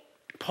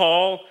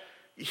Paul,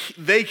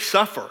 they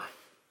suffer.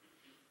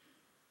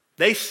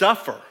 They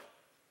suffer.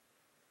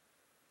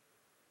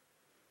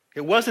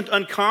 It wasn't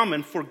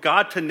uncommon for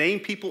God to name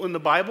people in the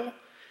Bible,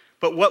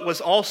 but what was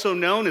also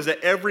known is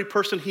that every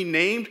person he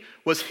named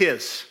was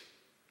his.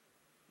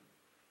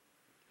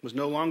 Was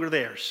no longer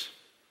theirs.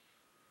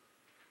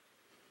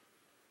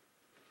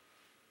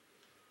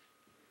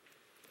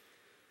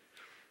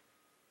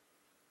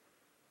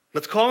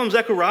 Let's call him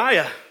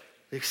Zechariah.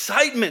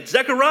 Excitement.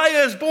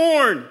 Zechariah is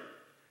born.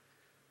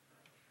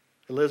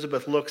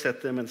 Elizabeth looks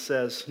at them and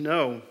says,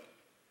 no,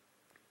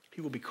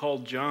 he will be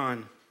called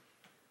John.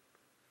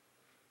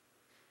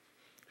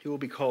 He will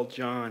be called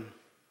John.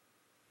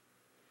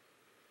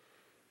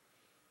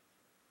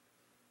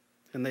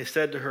 And they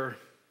said to her,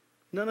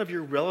 none of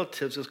your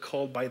relatives is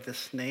called by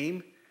this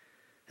name.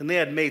 And they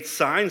had made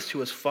signs to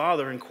his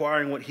father,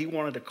 inquiring what he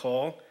wanted to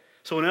call.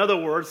 So in other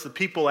words, the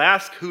people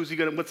ask,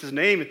 what's his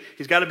name?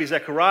 He's got to be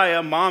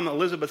Zechariah. Mom,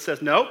 Elizabeth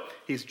says, no,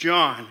 he's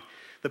John.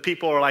 The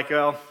people are like,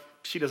 well,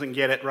 she doesn't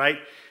get it, right?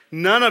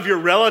 None of your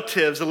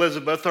relatives,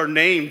 Elizabeth, are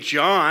named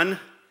John.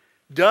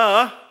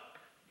 Duh,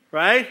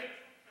 right?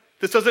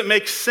 This doesn't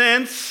make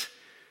sense.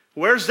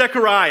 Where's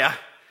Zechariah?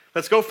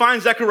 Let's go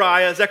find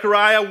Zechariah.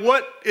 Zechariah,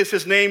 what is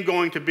his name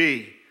going to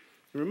be?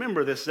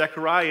 Remember this,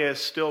 Zechariah is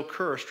still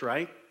cursed,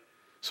 right?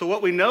 So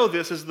what we know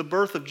this is the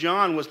birth of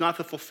John was not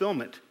the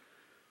fulfillment.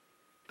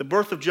 The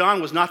birth of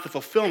John was not the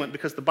fulfillment,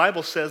 because the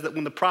Bible says that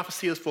when the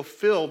prophecy is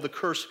fulfilled, the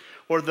curse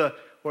or the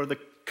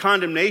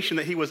condemnation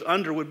that he was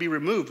under would be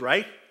removed,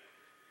 right?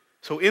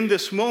 So in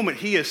this moment,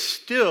 he is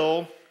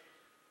still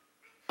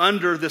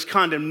under this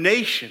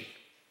condemnation.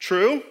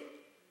 True?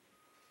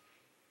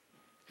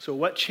 So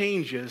what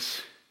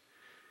changes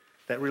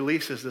that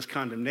releases this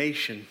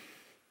condemnation?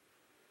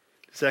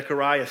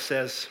 Zechariah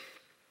says,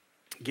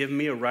 give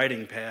me a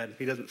writing pad.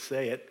 He doesn't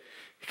say it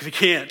because he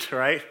can't,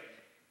 right?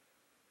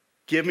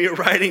 Give me a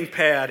writing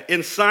pad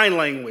in sign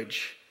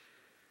language.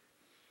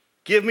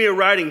 Give me a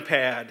writing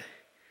pad.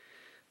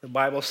 The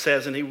Bible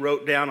says, and he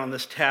wrote down on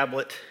this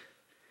tablet,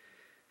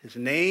 his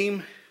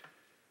name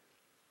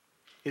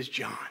is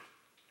John.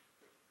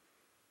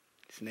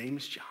 His name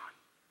is John.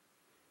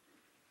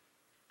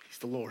 He's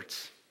the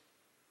Lord's.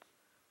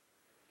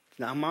 He's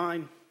not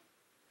mine.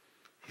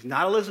 He's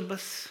not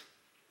Elizabeth's.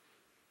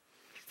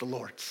 He's the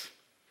Lord's.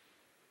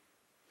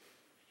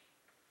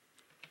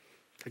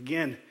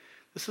 Again,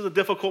 this is a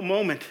difficult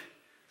moment.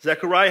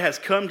 Zechariah has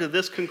come to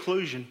this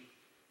conclusion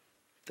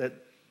that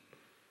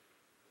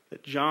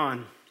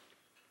John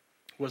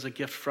was a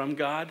gift from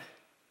God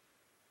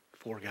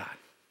for God.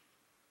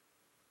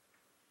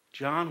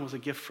 John was a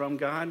gift from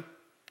God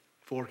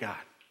for God.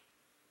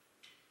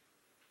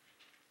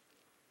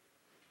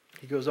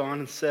 He goes on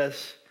and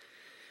says,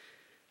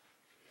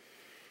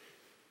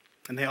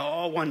 and they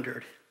all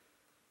wondered.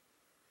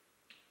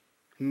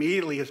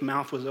 Immediately his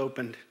mouth was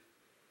opened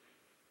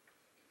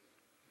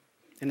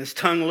and his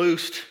tongue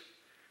loosed,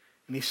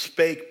 and he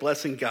spake,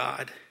 blessing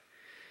God.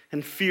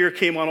 And fear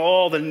came on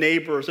all the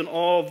neighbors, and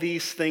all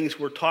these things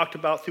were talked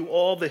about through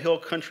all the hill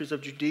countries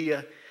of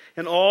Judea.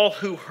 And all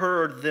who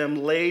heard them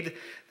laid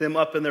them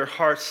up in their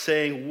hearts,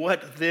 saying,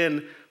 what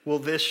then will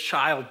this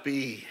child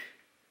be?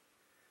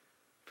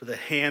 For the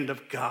hand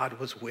of God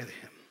was with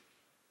him.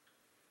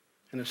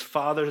 And his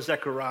father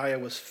Zechariah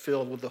was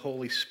filled with the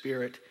Holy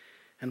Spirit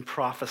and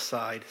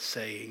prophesied,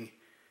 saying,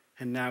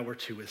 and now we're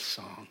to his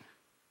song.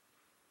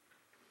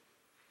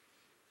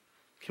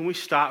 Can we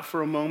stop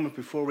for a moment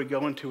before we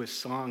go into his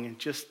song and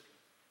just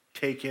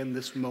take in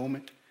this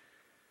moment?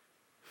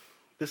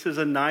 This is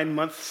a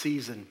 9-month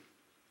season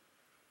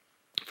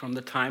from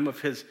the time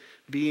of his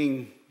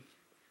being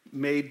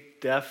made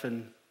deaf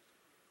and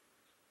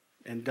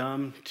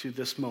dumb to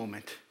this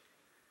moment.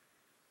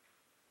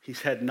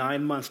 He's had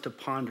 9 months to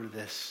ponder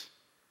this.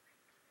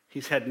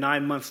 He's had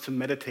 9 months to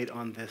meditate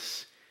on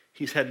this.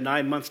 He's had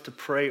 9 months to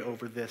pray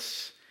over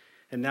this.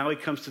 And now he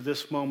comes to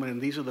this moment, and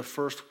these are the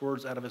first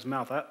words out of his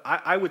mouth.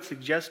 I would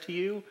suggest to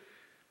you,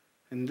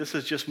 and this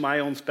is just my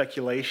own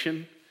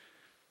speculation,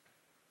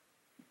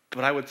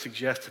 but I would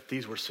suggest that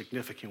these were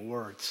significant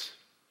words.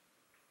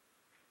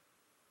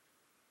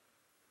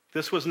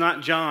 This was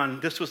not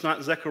John, this was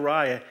not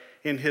Zechariah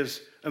in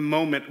his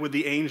moment with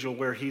the angel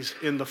where he's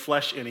in the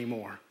flesh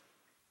anymore,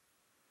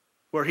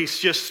 where he's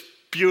just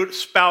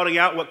spouting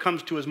out what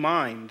comes to his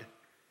mind.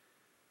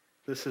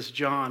 This is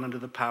John under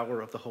the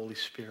power of the Holy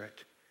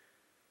Spirit.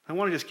 I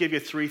want to just give you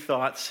 3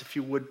 thoughts, if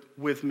you would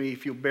with me,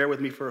 if you'll bear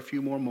with me for a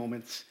few more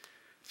moments.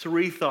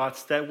 3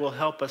 thoughts that will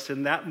help us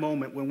in that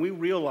moment when we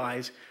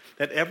realize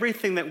that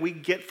everything that we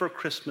get for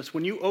Christmas,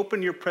 when you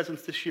open your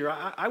presents this year,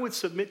 I would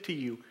submit to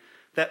you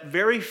that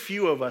very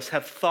few of us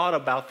have thought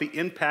about the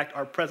impact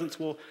our presents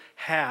will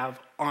have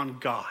on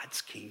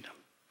God's kingdom.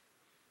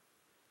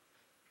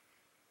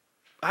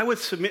 I would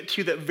submit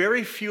to you that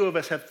very few of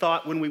us have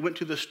thought when we went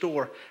to the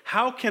store,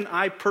 how can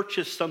I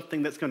purchase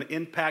something that's going to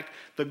impact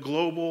the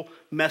global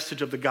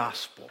message of the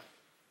gospel?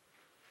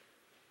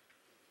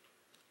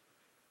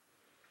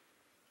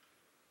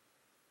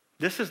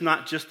 This is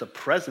not just a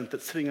present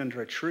that's sitting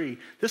under a tree.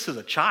 This is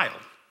a child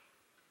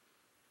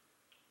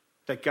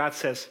that God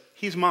says,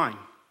 he's mine.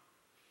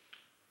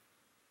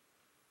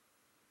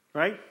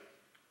 Right?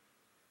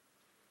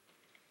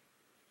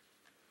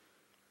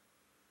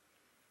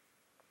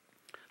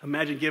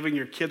 Imagine giving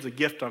your kids a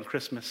gift on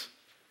Christmas,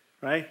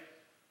 right?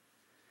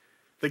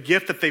 The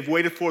gift that they've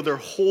waited for their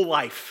whole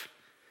life.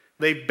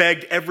 They've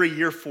begged every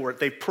year for it.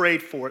 They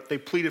prayed for it. They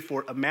pleaded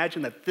for it.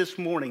 Imagine that this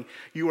morning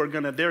they're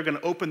going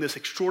to open this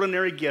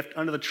extraordinary gift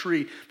under the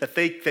tree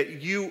that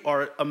you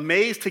are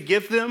amazed to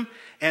give them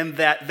and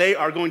that they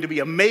are going to be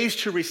amazed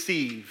to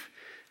receive.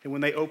 And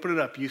when they open it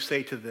up, you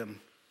say to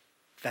them,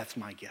 that's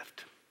my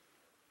gift.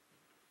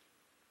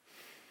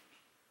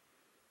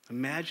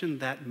 Imagine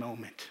that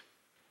moment.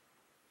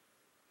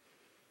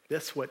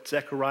 That's what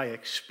Zechariah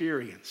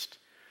experienced.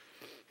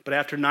 But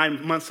after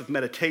 9 months of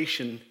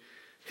meditation,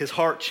 his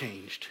heart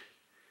changed.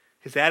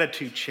 His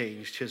attitude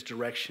changed. His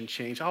direction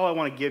changed. All I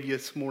want to give you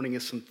this morning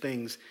is some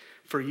things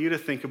for you to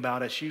think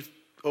about as you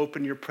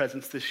open your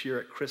presents this year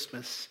at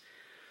Christmas.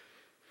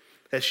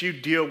 As you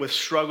deal with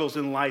struggles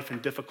in life and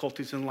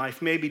difficulties in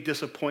life, maybe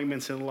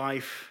disappointments in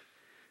life.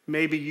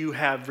 Maybe you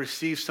have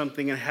received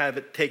something and have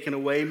it taken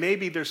away.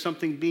 Maybe there's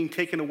something being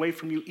taken away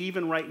from you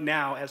even right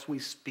now as we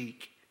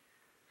speak.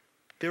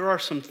 There are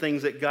some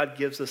things that God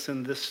gives us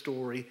in this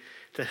story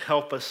to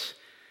help us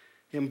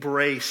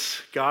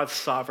embrace God's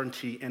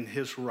sovereignty and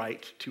his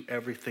right to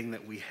everything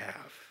that we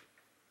have.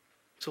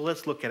 So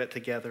let's look at it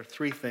together.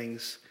 Three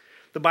things.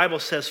 The Bible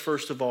says,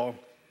 first of all,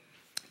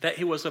 that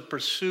he was a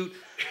pursuit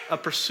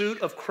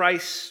of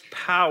Christ's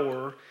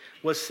power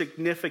was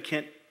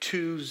significant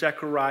to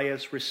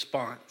Zechariah's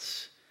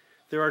response.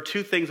 There are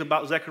two things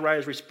about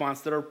Zechariah's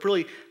response that are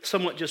really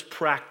somewhat just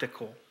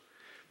practical.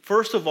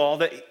 First of all,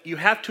 that you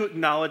have to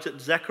acknowledge that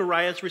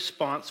Zechariah's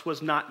response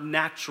was not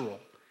natural.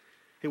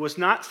 It was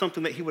not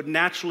something that he would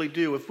naturally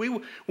do. If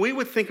we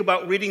would think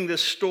about reading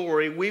this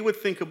story, we would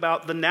think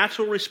about the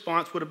natural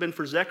response would have been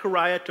for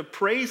Zechariah to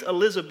praise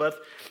Elizabeth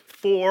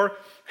for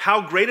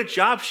how great a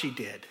job she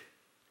did,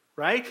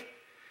 right?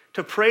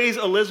 To praise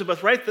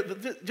Elizabeth, right?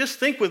 Just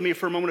think with me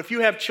for a moment. If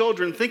you have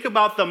children, think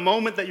about the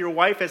moment that your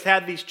wife has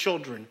had these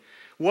children.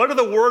 What are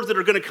the words that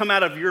are going to come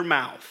out of your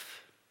mouth?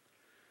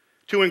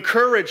 To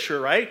encourage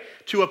her, right?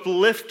 To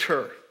uplift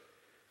her.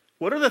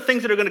 What are the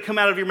things that are going to come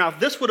out of your mouth?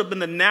 This would have been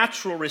the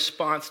natural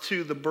response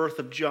to the birth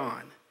of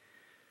John.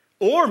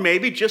 Or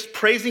maybe just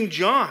praising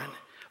John.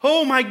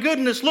 Oh my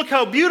goodness, look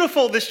how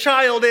beautiful this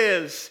child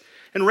is.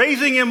 And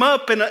raising him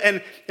up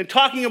and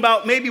talking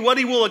about maybe what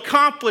he will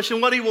accomplish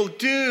and what he will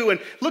do. And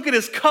look at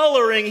his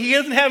coloring. He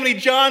doesn't have any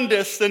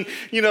jaundice. And,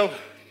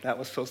 that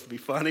was supposed to be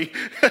funny.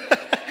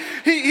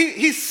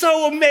 He's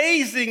so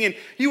amazing. And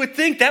you would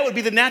think that would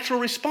be the natural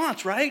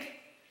response, right?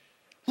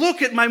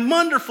 Look at my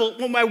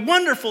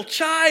wonderful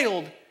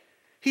child.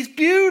 He's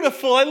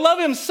beautiful. I love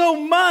him so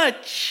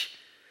much.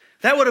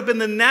 That would have been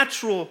the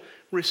natural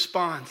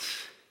response.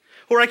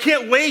 Or I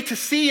can't wait to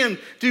see him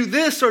do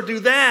this or do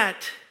that.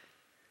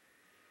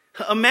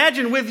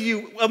 Imagine with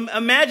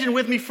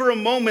me for a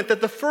moment that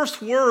the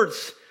first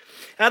words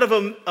out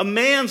of a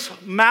man's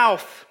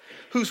mouth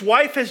whose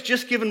wife has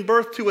just given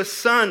birth to a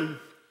son,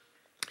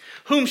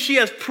 whom she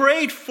has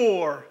prayed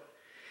for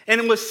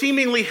and was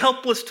seemingly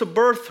helpless to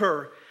birth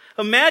her.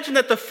 Imagine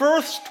that the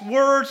first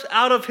words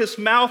out of his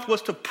mouth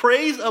was to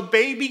praise a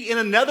baby in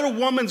another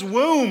woman's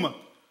womb.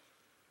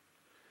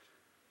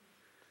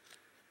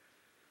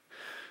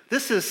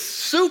 This is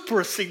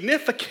super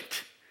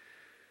significant.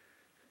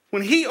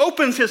 When he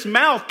opens his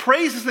mouth,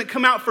 praise doesn't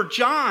come out for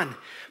John.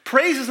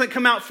 Praise doesn't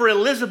come out for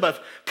Elizabeth.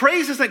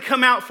 Praise doesn't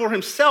come out for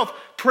himself.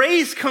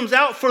 Praise comes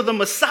out for the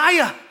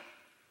Messiah,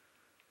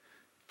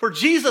 for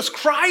Jesus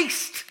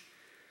Christ.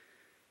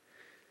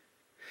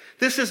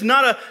 This is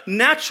not a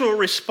natural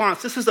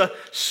response. This is a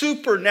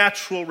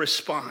supernatural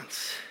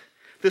response.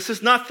 This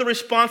is not the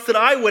response that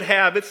I would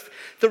have. It's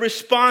the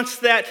response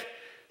that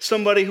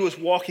somebody who is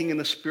walking in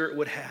the Spirit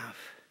would have.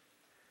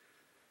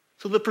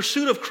 So the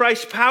pursuit of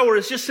Christ's power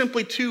is just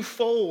simply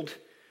twofold.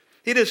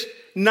 It is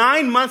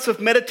 9 months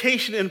of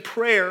meditation and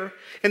prayer,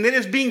 and it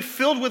is being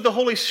filled with the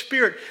Holy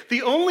Spirit.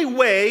 The only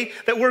way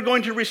that we're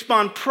going to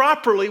respond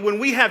properly when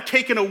we have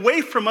taken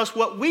away from us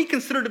what we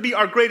consider to be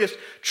our greatest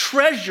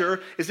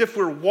treasure is if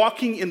we're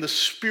walking in the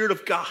Spirit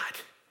of God.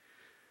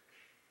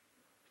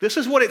 This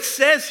is what it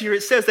says here.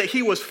 It says that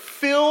he was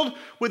filled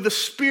with the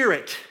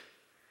Spirit.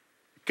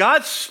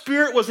 God's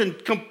Spirit was in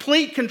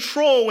complete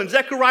control. When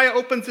Zechariah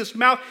opens his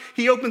mouth,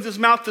 he opens his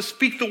mouth to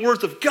speak the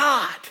words of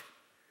God.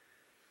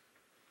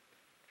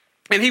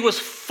 And he was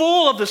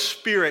full of the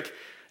Spirit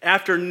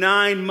after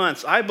 9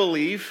 months. I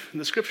believe,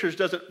 and the scriptures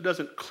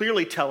doesn't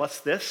clearly tell us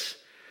this,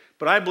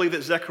 but I believe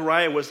that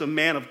Zechariah was a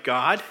man of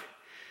God,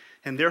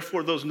 and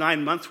therefore those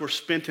 9 months were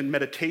spent in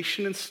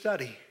meditation and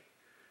study,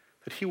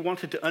 that he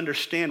wanted to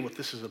understand what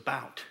this is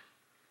about.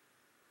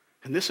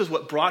 And this is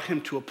what brought him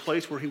to a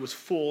place where he was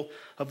full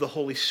of the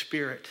Holy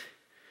Spirit.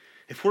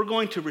 If we're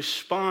going to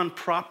respond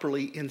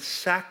properly in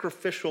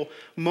sacrificial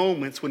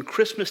moments, when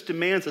Christmas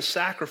demands a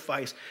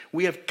sacrifice,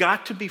 we have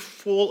got to be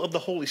full of the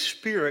Holy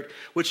Spirit,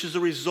 which is a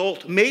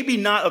result, maybe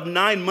not of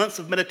 9 months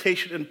of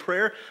meditation and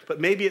prayer, but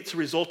maybe it's a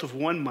result of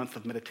 1 month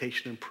of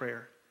meditation and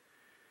prayer.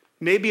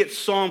 Maybe it's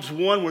Psalms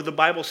 1 where the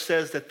Bible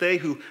says that they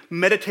who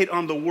meditate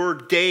on the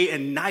word day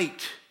and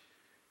night.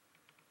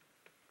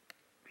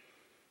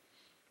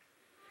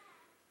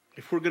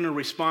 If we're going to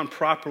respond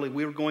properly,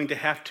 we're going to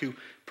have to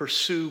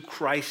pursue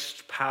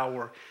Christ's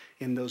power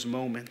in those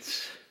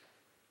moments.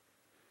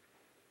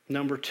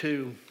 Number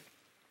 2,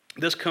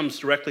 this comes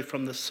directly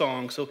from the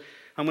song, so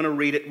I'm going to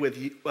read it with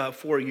you,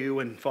 for you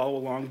and follow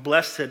along.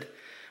 Blessed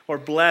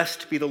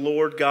be the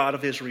Lord God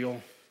of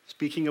Israel.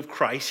 Speaking of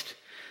Christ,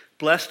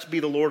 blessed be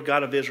the Lord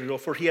God of Israel,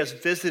 for he has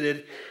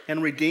visited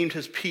and redeemed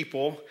his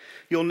people.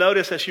 You'll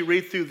notice as you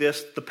read through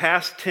this, the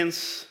past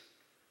tense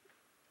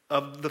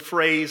of the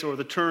phrase or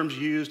the terms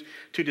used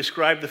to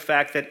describe the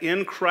fact that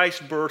in Christ's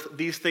birth,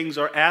 these things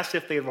are as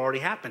if they have already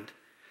happened.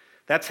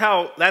 That's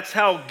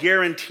how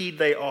guaranteed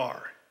they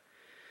are.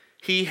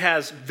 He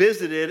has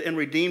visited and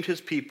redeemed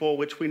his people,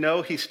 which we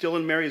know he's still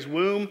in Mary's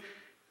womb.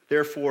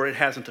 Therefore, it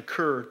hasn't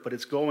occurred, but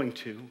it's going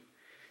to.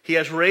 He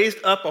has raised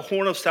up a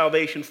horn of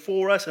salvation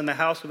for us in the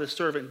house of his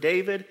servant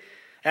David,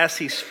 as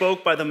he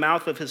spoke by the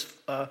mouth of his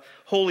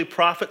holy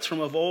prophets from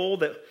of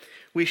old, that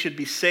we should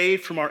be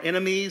saved from our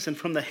enemies and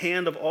from the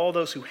hand of all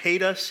those who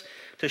hate us,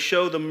 to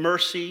show the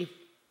mercy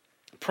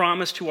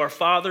promised to our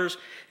fathers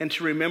and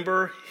to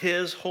remember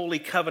his holy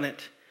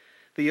covenant,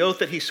 the oath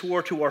that he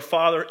swore to our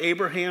father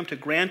Abraham to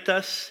grant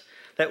us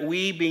that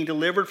we, being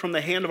delivered from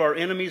the hand of our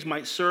enemies,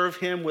 might serve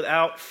him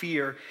without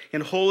fear,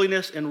 in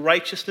holiness and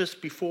righteousness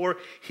before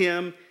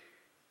him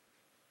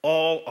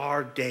all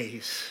our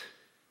days.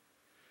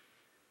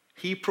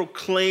 He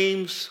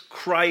proclaims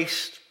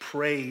Christ's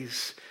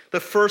praise.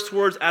 The first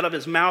words out of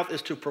his mouth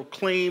is to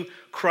proclaim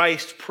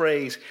Christ's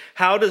praise.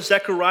 How does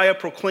Zechariah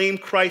proclaim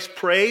Christ's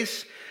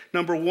praise?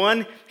 Number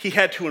one, he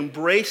had to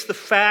embrace the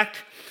fact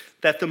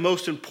that the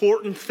most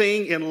important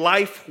thing in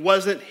life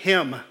wasn't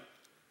him.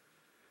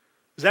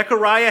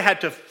 Zechariah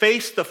had to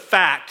face the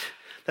fact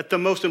that the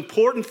most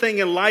important thing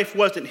in life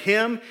wasn't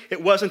him,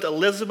 it wasn't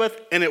Elizabeth,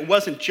 and it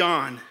wasn't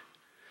John.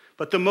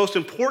 But the most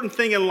important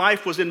thing in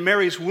life was in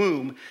Mary's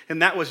womb,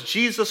 and that was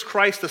Jesus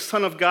Christ, the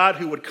Son of God,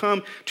 who would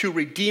come to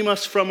redeem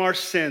us from our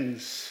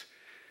sins.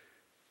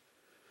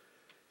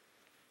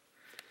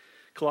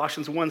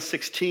 Colossians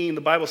 1:16,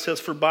 the Bible says,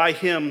 "For by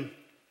him,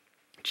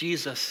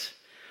 Jesus,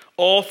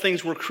 all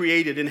things were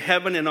created in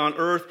heaven and on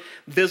earth,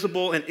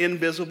 visible and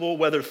invisible,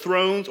 whether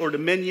thrones or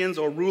dominions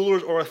or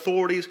rulers or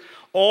authorities.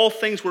 All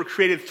things were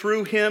created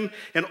through him,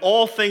 and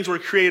all things were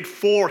created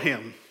for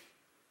him."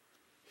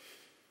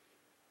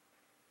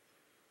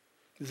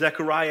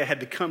 Zechariah had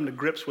to come to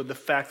grips with the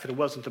fact that it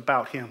wasn't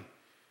about him.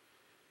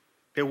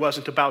 It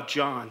wasn't about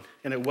John,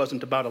 and it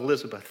wasn't about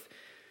Elizabeth.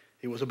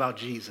 It was about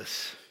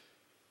Jesus.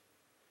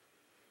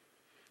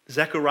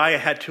 Zechariah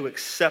had to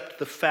accept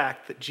the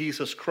fact that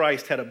Jesus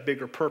Christ had a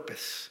bigger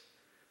purpose.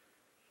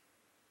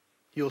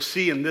 You'll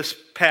see in this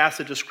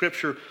passage of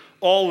Scripture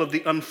all of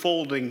the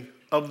unfolding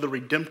of the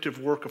redemptive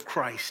work of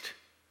Christ.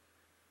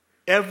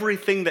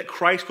 Everything that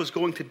Christ was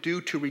going to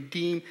do to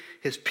redeem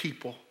his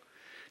people.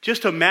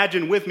 Just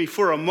imagine with me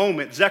for a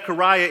moment,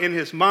 Zechariah in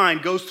his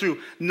mind goes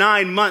through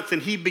 9 months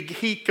and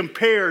he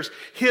compares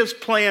his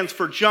plans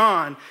for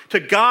John to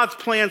God's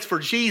plans for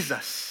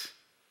Jesus.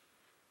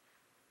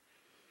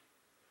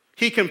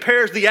 He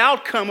compares the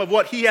outcome of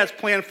what he has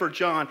planned for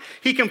John.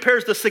 He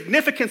compares the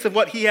significance of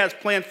what he has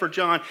planned for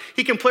John.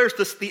 He compares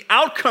the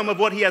outcome of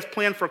what he has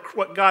planned for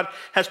what God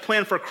has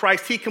planned for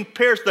Christ. He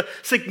compares the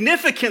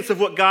significance of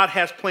what God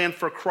has planned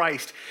for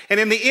Christ. And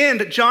in the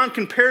end, John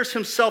compares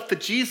himself to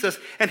Jesus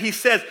and he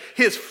says,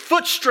 his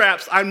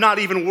footstraps I'm not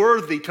even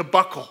worthy to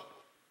buckle.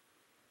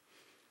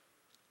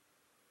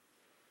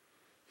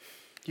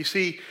 You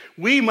see,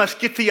 we must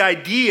get the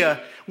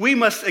idea, we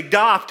must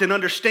adopt and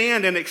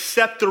understand and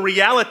accept the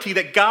reality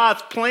that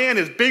God's plan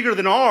is bigger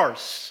than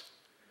ours.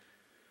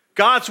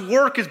 God's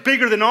work is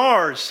bigger than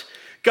ours.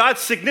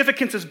 God's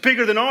significance is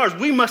bigger than ours.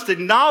 We must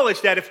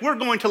acknowledge that if we're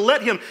going to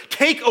let him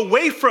take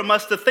away from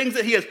us the things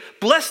that he has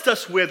blessed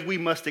us with, we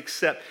must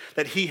accept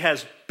that he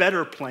has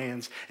better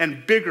plans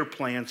and bigger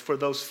plans for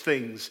those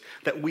things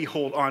that we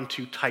hold on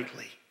to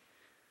tightly.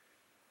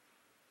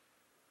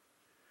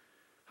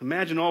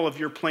 Imagine all of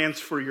your plans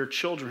for your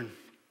children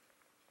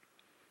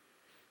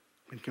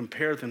and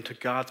compare them to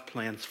God's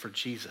plans for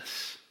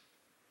Jesus.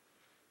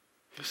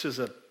 This is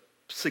a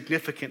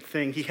significant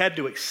thing. He had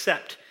to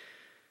accept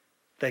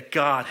that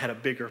God had a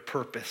bigger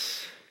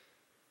purpose.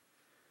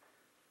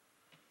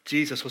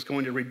 Jesus was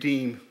going to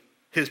redeem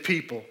his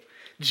people.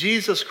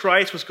 Jesus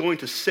Christ was going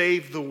to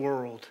save the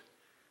world.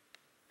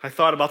 I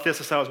thought about this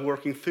as I was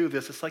working through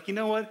this. It's like, you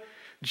know what?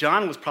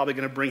 John was probably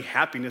going to bring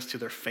happiness to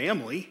their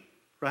family,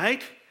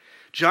 right?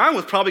 John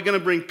was probably going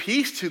to bring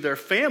peace to their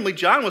family.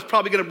 John was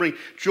probably going to bring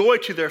joy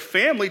to their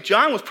family.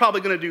 John was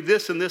probably going to do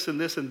this and this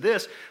and this and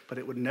this, but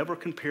it would never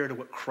compare to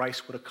what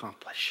Christ would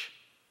accomplish.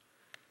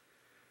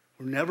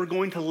 We're never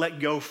going to let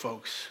go,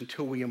 folks,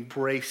 until we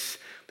embrace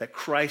that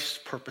Christ's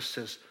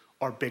purposes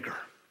are bigger.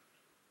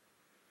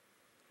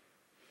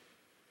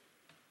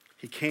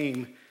 He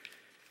came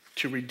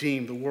to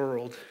redeem the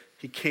world.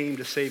 He came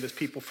to save his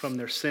people from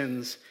their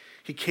sins.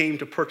 He came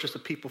to purchase a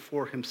people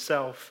for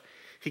himself.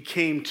 He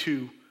came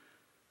to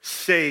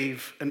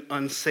save an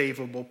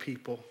unsavable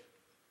people.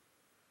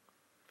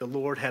 The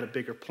Lord had a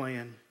bigger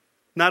plan.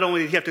 Not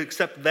only did he have to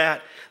accept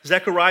that,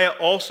 Zechariah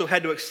also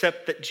had to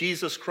accept that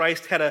Jesus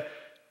Christ had a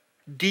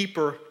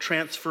deeper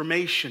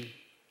transformation.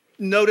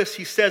 Notice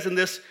he says in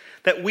this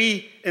that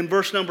we, in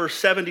verse number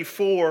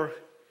 74,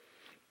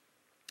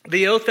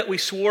 the oath that we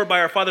swore by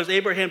our fathers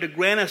Abraham to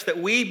grant us that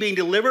we, being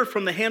delivered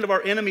from the hand of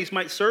our enemies,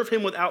 might serve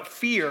him without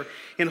fear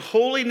in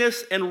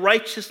holiness and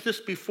righteousness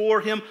before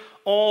him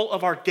all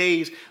of our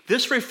days.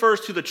 This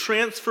refers to the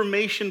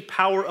transformation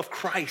power of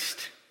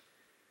Christ.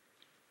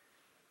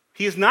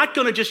 He is not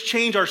going to just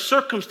change our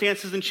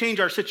circumstances and change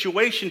our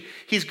situation.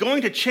 He's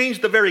going to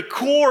change the very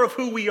core of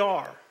who we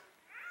are.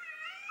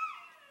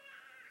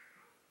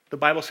 The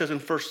Bible says in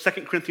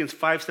 2 Corinthians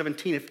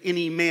 5:17, if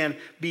any man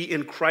be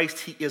in Christ,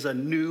 he is a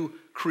new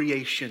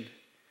creation.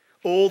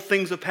 Old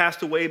things have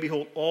passed away.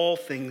 Behold, all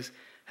things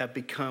have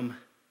become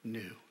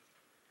new.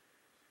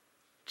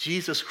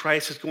 Jesus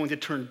Christ is going to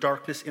turn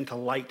darkness into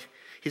light.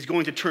 He's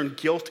going to turn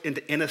guilt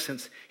into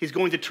innocence. He's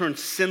going to turn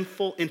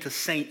sinful into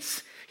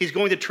saints. He's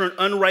going to turn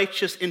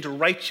unrighteous into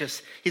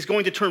righteous. He's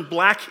going to turn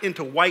black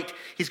into white.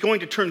 He's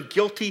going to turn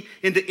guilty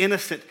into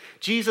innocent.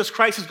 Jesus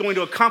Christ is going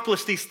to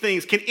accomplish these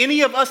things. Can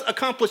any of us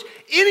accomplish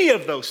any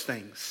of those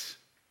things?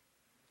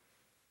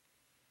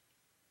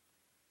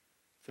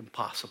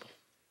 Impossible.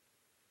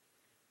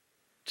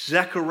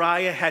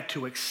 Zechariah had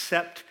to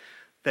accept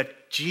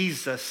that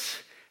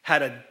Jesus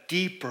had a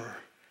deeper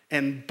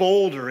and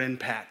bolder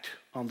impact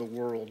on the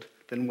world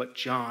than what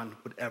John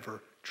would ever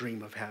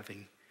dream of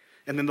having.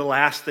 And then the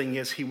last thing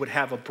is he would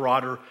have a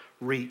broader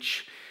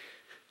reach.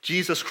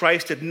 Jesus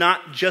Christ did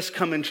not just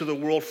come into the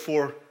world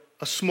for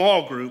a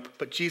small group,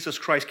 but Jesus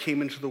Christ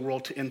came into the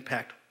world to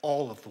impact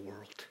all of the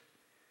world.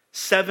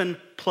 7+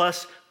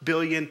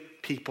 billion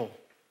people.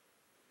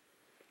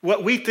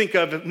 What we think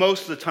of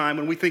most of the time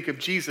when we think of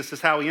Jesus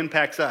is how he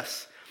impacts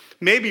us.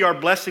 Maybe our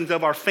blessings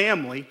of our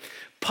family.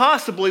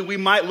 Possibly we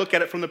might look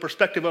at it from the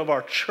perspective of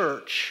our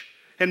church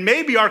and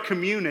maybe our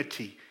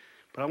community.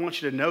 But I want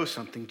you to know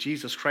something.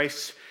 Jesus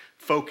Christ's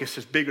focus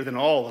is bigger than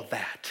all of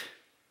that.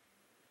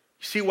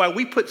 You see, why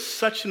we put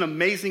such an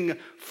amazing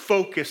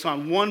focus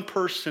on one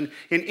person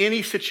in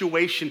any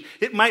situation,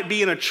 it might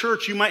be in a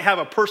church, you might have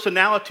a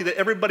personality that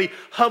everybody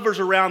hovers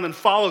around and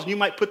follows, and you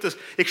might put this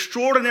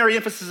extraordinary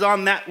emphasis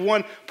on that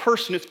one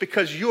person. It's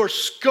because your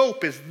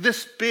scope is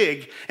this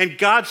big and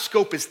God's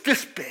scope is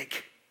this big.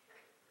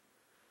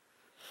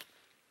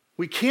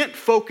 We can't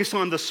focus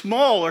on the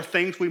smaller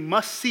things. We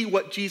must see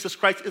what Jesus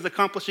Christ is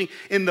accomplishing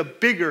in the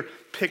bigger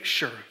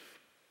picture.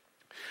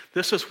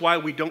 This is why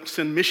we don't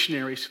send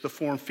missionaries to the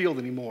foreign field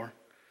anymore.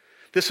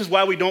 This is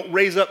why we don't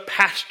raise up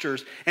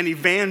pastors and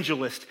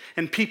evangelists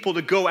and people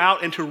to go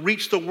out and to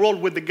reach the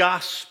world with the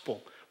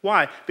gospel.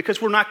 Why?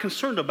 Because we're not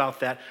concerned about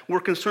that.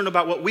 We're concerned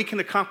about what we can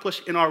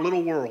accomplish in our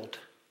little world.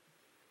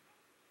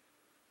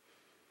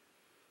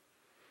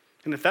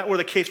 And if that were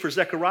the case for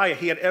Zechariah,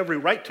 he had every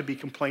right to be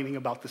complaining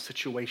about the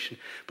situation.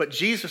 But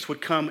Jesus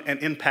would come and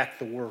impact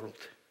the world.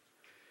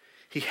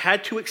 He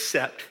had to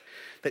accept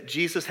that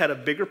Jesus had a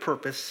bigger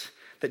purpose,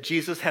 that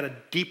Jesus had a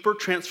deeper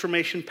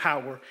transformation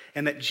power,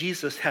 and that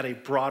Jesus had a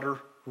broader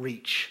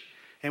reach.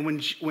 And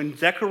when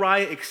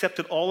Zechariah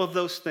accepted all of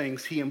those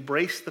things, he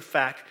embraced the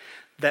fact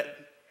that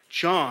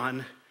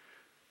John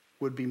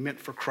would be meant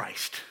for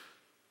Christ.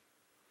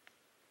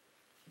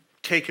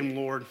 Take him,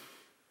 Lord.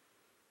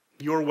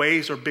 Your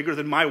ways are bigger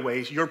than my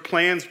ways. Your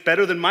plans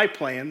better than my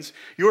plans.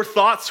 Your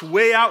thoughts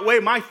way outweigh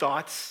my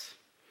thoughts.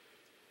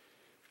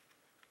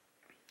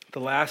 The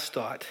last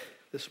thought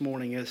this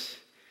morning is,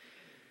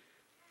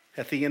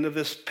 at the end of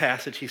this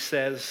passage, he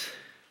says,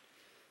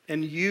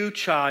 and you,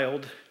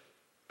 child,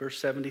 verse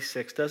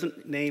 76,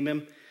 doesn't name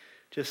him,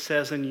 just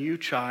says, and you,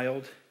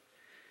 child,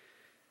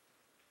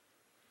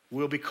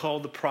 will be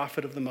called the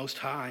prophet of the Most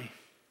High.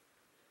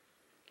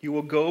 You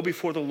will go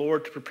before the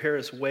Lord to prepare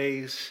his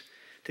ways,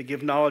 to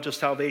give knowledge of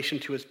salvation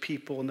to his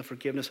people and the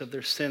forgiveness of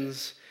their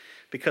sins,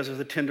 because of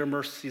the tender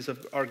mercies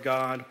of our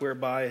God,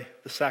 whereby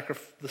the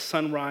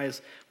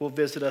sunrise will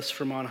visit us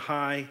from on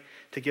high,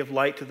 to give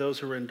light to those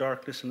who are in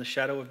darkness and the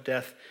shadow of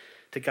death,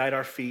 to guide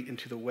our feet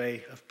into the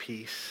way of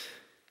peace.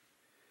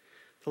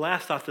 The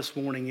last thought this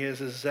morning is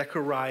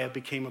Zechariah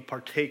became a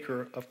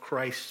partaker of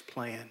Christ's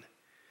plan.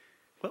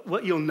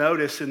 What you'll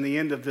notice in the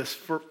end of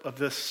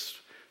this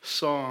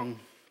song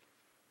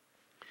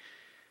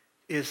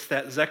is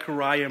that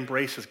Zechariah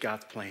embraces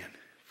God's plan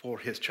for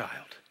his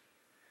child.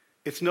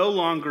 It's no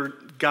longer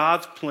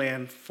God's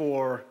plan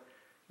for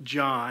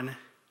John,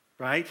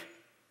 right?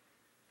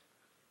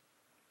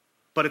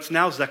 But it's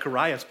now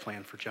Zechariah's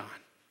plan for John.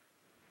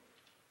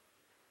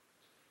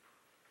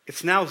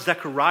 It's now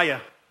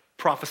Zechariah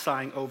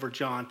prophesying over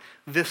John.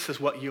 This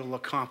is what you'll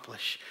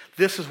accomplish.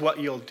 This is what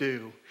you'll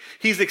do.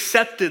 He's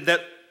accepted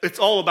that it's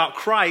all about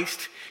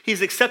Christ.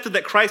 He's accepted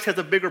that Christ has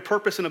a bigger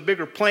purpose and a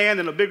bigger plan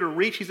and a bigger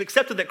reach. He's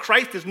accepted that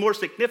Christ is more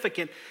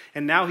significant.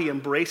 And now he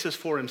embraces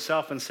for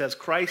himself and says,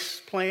 Christ's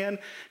plan,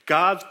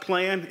 God's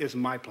plan is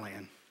my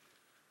plan.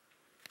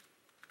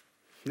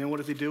 And then what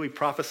does he do? He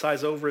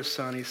prophesies over his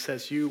son. He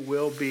says, you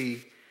will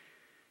be.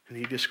 And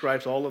he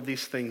describes all of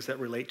these things that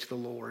relate to the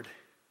Lord.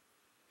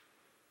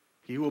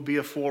 You will be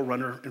a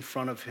forerunner in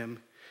front of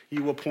him.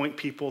 You will point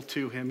people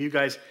to him. You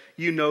guys,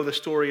 you know the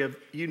story of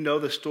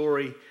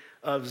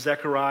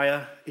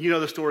Zechariah. You know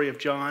the story of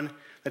John,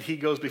 that he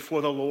goes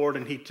before the Lord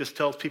and he just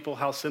tells people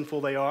how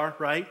sinful they are,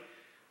 right?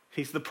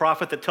 He's the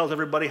prophet that tells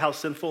everybody how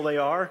sinful they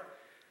are.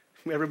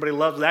 Everybody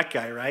loves that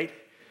guy, right?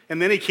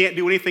 And then he can't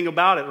do anything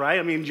about it, right?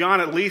 I mean, John,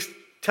 at least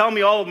tell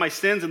me all of my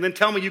sins and then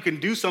tell me you can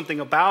do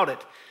something about it.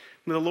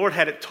 And the Lord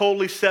had it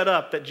totally set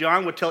up that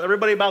John would tell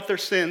everybody about their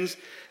sins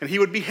and he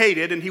would be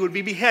hated and he would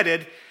be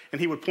beheaded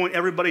and he would point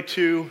everybody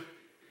to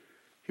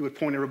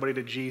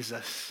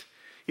Jesus.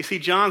 You see,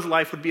 John's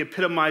life would be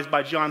epitomized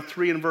by John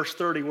 3 and verse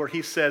 30 where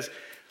he says,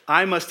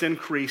 I must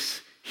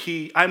decrease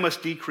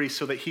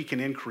so that he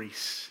can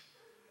increase.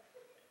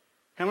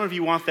 How many of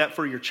you want that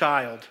for your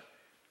child?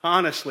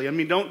 Honestly, I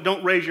mean,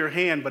 don't raise your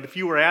hand, but if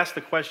you were asked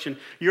the question,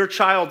 your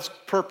child's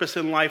purpose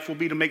in life will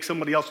be to make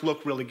somebody else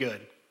look really good.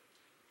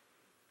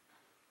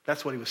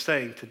 That's what he was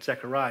saying to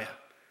Zechariah.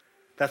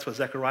 That's what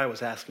Zechariah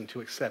was asking to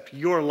accept.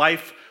 Your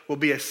life will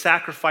be a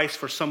sacrifice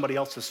for somebody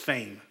else's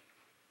fame.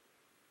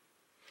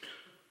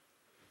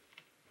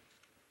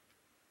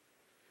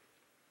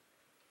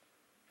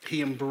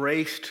 He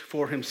embraced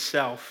for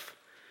himself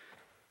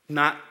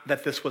Not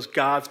that this was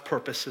God's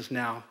purposes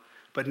now,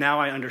 but now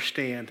I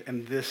understand,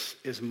 and this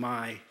is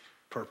my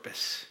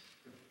purpose.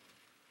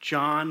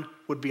 John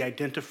would be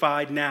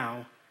identified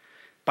now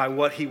by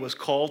what he was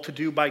called to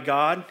do by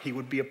God. He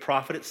would be a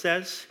prophet, it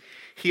says.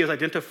 He is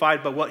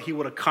identified by what he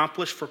would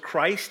accomplish for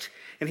Christ,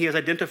 and he is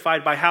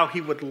identified by how he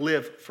would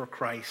live for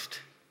Christ.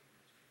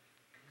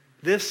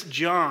 This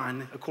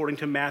John, according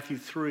to Matthew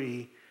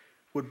 3,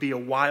 would be a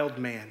wild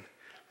man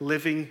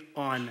living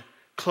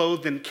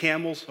clothed in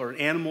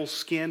camel's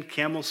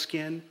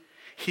skin.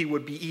 He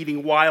would be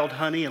eating wild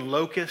honey and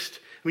locust.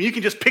 I mean, you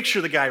can just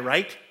picture the guy,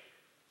 right?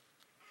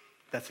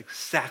 That's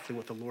exactly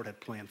what the Lord had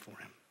planned for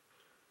him.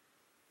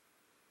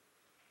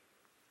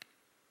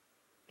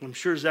 I'm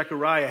sure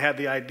Zechariah had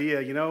the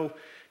idea,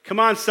 come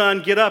on,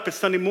 son, get up. It's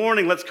Sunday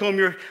morning. Let's put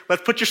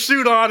your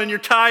suit on and your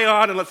tie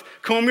on, and let's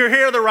comb your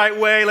hair the right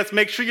way. Let's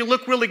make sure you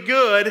look really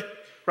good,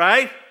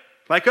 right?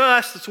 Like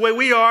us, that's the way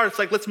we are. It's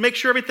like, let's make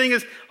sure everything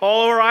is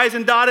all of our I's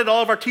and dotted,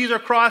 all of our T's are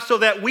crossed so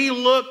that we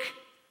look,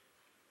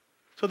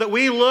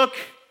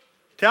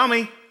 tell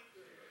me,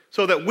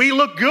 so that we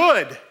look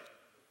good.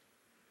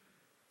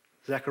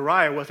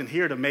 John wasn't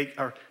here to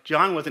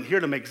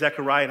make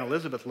Zechariah and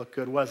Elizabeth look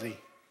good, was he?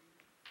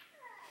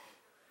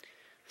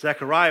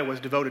 Zechariah was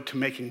devoted to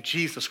making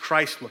Jesus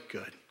Christ look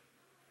good.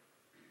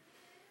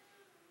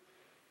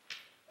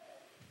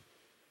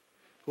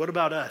 What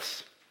about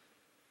us?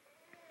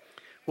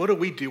 What do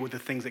we do with the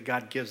things that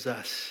God gives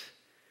us?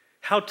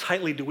 How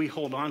tightly do we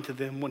hold on to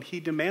them when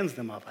he demands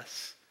them of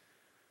us?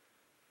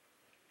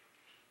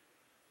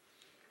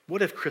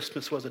 What if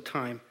Christmas was a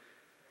time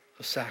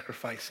of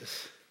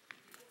sacrifices?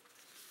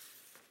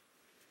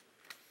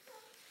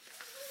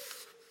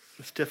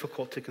 It's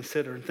difficult to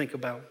consider and think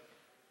about.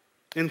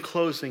 In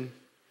closing,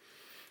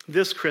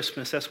 this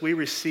Christmas, as we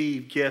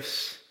receive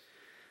gifts,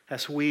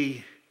 as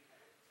we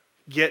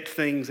get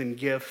things and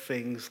give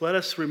things, let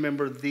us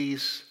remember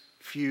these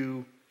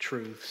few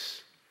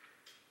truths.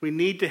 We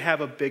need to have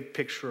a big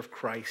picture of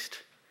Christ.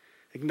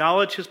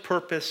 Acknowledge his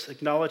purpose,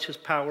 acknowledge his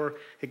power,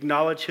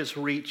 acknowledge his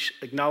reach,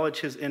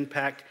 acknowledge his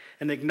impact,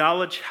 and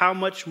acknowledge how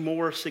much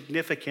more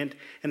significant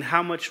and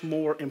how much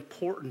more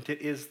important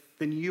it is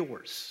than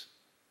yours.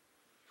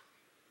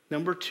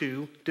 Number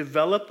 2,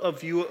 develop a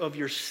view of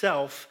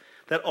yourself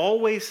that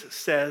always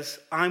says,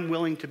 I'm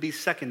willing to be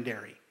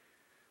secondary.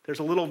 There's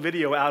a little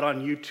video out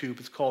on YouTube.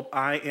 It's called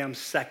I Am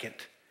Second.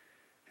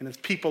 And there's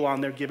people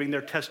on there giving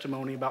their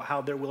testimony about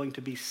how they're willing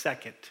to be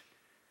second.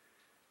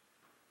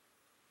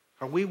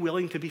 Are we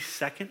willing to be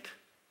second?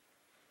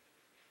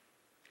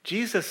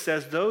 Jesus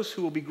says those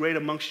who will be great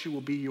amongst you will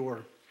be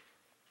your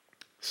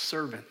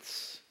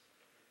servants.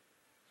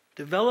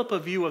 Develop a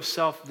view of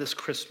self this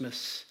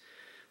Christmas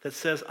that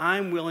says,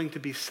 I'm willing to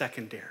be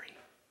secondary.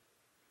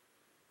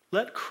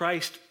 Let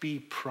Christ be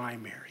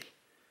primary.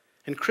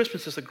 And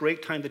Christmas is a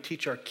great time to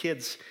teach our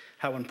kids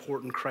how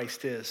important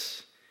Christ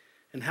is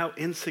and how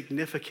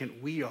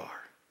insignificant we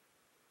are.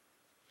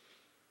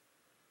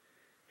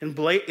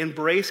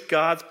 Embrace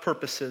God's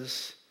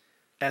purposes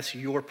as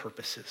your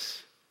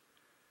purposes.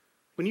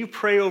 When you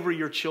pray over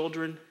your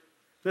children,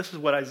 this is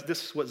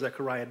what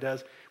Zechariah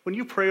does. When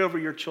you pray over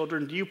your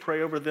children, do you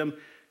pray over them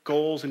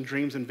goals and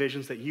dreams and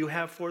visions that you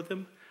have for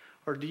them?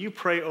 Or do you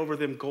pray over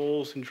them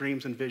goals and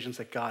dreams and visions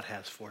that God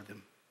has for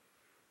them?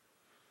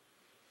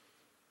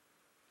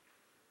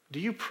 Do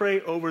you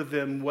pray over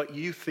them what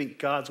you think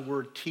God's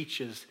word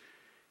teaches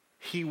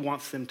he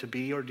wants them to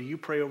be? Or do you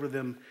pray over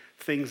them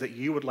things that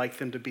you would like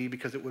them to be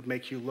because it would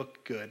make you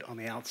look good on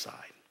the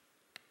outside?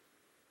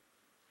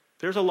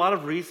 There's a lot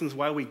of reasons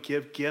why we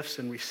give gifts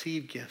and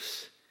receive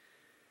gifts.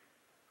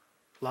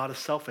 A lot of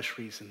selfish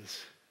reasons.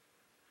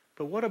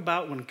 But what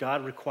about when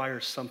God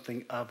requires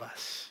something of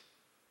us?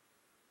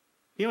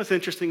 You know what's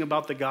interesting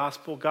about the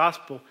gospel?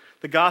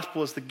 The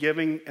gospel is the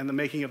giving and the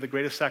making of the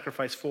greatest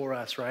sacrifice for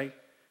us, right?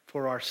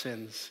 For our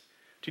sins.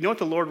 Do you know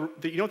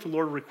what the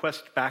Lord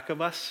requests back of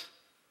us?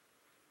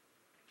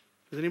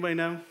 Does anybody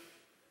know?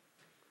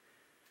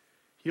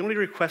 You know what he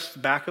requests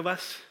back of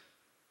us?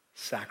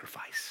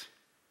 Sacrifice.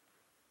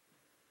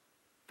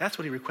 That's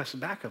what he requests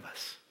back of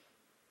us.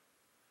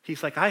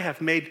 He's like, I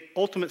have made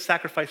ultimate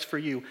sacrifice for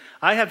you.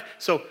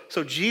 So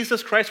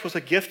Jesus Christ was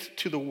a gift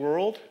to the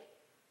world.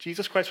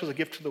 Jesus Christ was a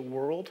gift to the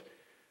world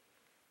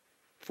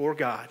for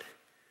God.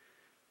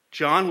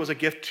 John was a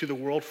gift to the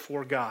world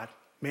for God.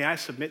 May I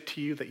submit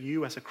to you that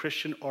you as a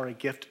Christian are a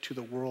gift to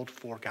the world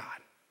for God.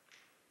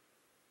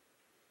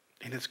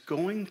 And it's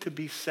going to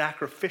be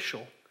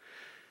sacrificial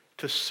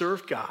to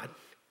serve God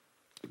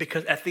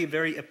because at the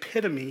very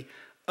epitome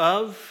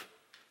of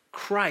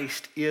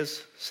Christ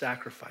is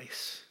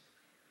sacrifice.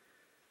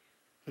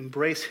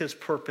 Embrace his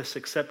purpose,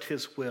 accept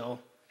his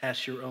will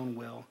as your own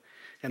will.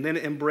 And then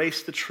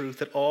embrace the truth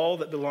that all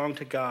that belong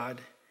to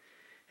God,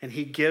 and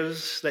he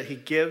gives and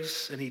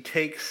he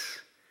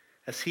takes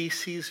as he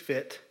sees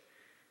fit,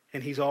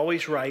 and he's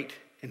always right,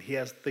 and he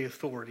has the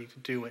authority to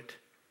do it.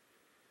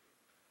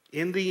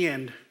 In the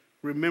end,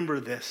 remember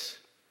this.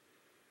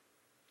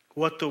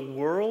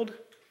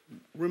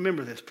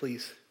 Remember this,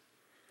 please.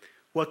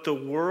 What the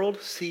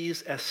world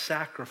sees as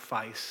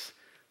sacrifice,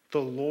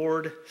 the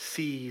Lord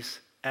sees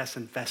as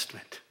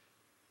investment.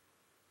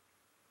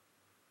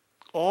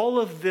 All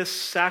of this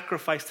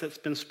sacrifice that's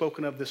been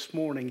spoken of this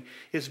morning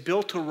is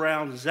built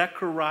around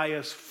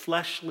Zechariah's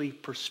fleshly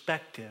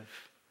perspective,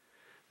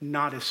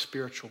 not his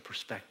spiritual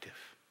perspective.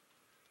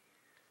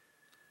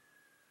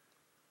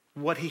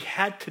 What he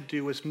had to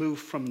do is move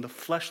from the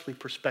fleshly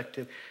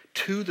perspective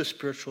to the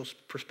spiritual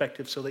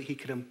perspective so that he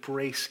could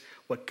embrace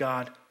what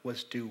God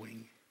was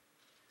doing.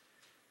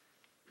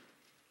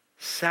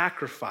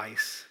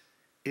 Sacrifice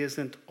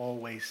isn't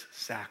always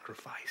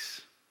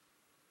sacrifice.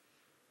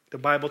 The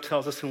Bible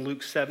tells us in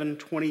Luke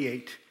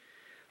 7:28,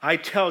 I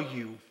tell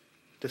you,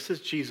 this is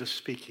Jesus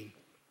speaking,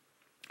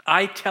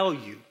 I tell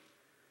you,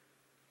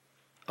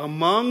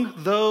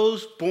 among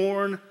those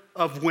born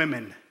of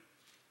women,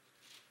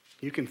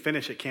 you can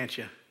finish it, can't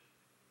you?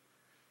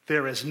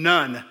 There is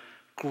none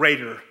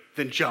greater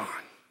than John.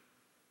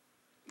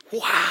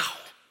 Wow.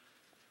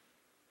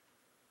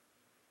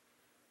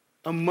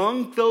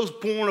 Among those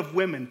born of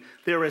women,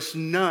 there is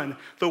none.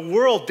 The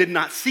world did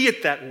not see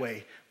it that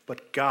way,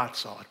 but God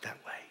saw it that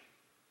way.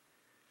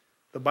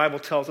 The Bible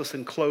tells us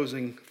in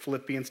closing,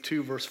 Philippians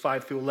 2, verse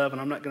 5 through 11,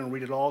 I'm not going to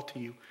read it all to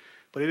you,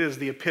 but it is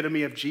the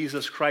epitome of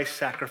Jesus Christ's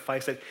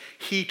sacrifice, that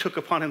he took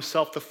upon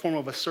himself the form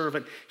of a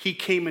servant. He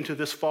came into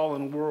this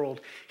fallen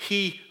world.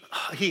 He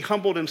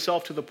humbled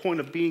himself to the point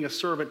of being a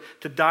servant,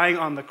 to dying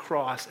on the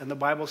cross. And the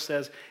Bible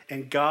says,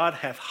 and God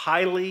hath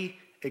highly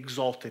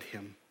exalted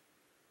him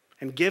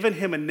and given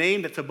him a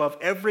name that's above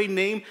every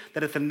name,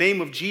 that at the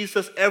name of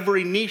Jesus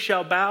every knee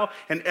shall bow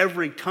and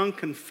every tongue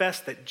confess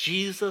that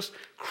Jesus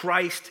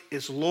Christ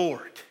is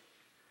Lord.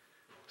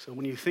 So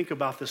when you think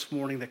about this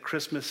morning that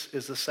Christmas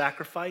is a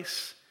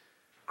sacrifice,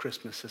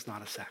 Christmas is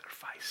not a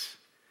sacrifice,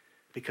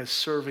 because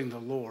serving the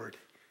Lord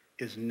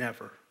is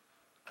never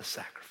a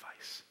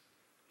sacrifice.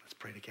 Let's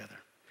pray together.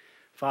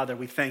 Father,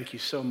 we thank you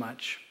so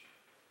much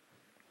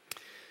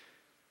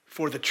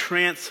for the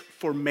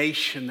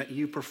transformation that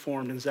you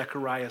performed in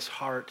Zechariah's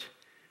heart.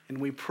 And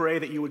we pray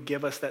that you would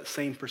give us that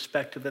same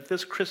perspective, that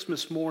this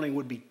Christmas morning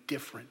would be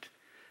different.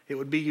 It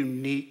would be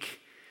unique.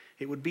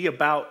 It would be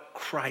about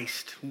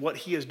Christ, what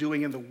he is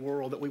doing in the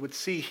world, that we would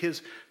see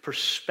his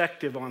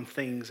perspective on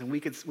things, and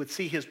we would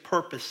see his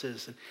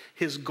purposes and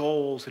his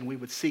goals, and we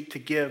would seek to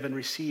give and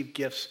receive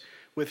gifts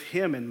with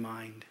him in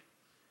mind.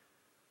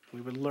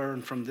 We would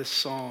learn from this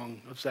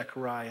song of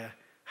Zechariah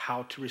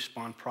how to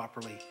respond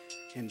properly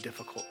in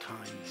difficult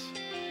times.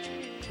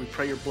 We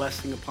pray your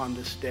blessing upon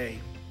this day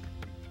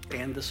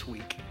and this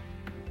week,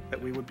 that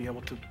we would be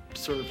able to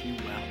serve you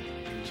well.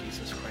 In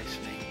Jesus Christ's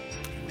name,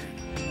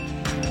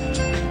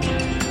 amen.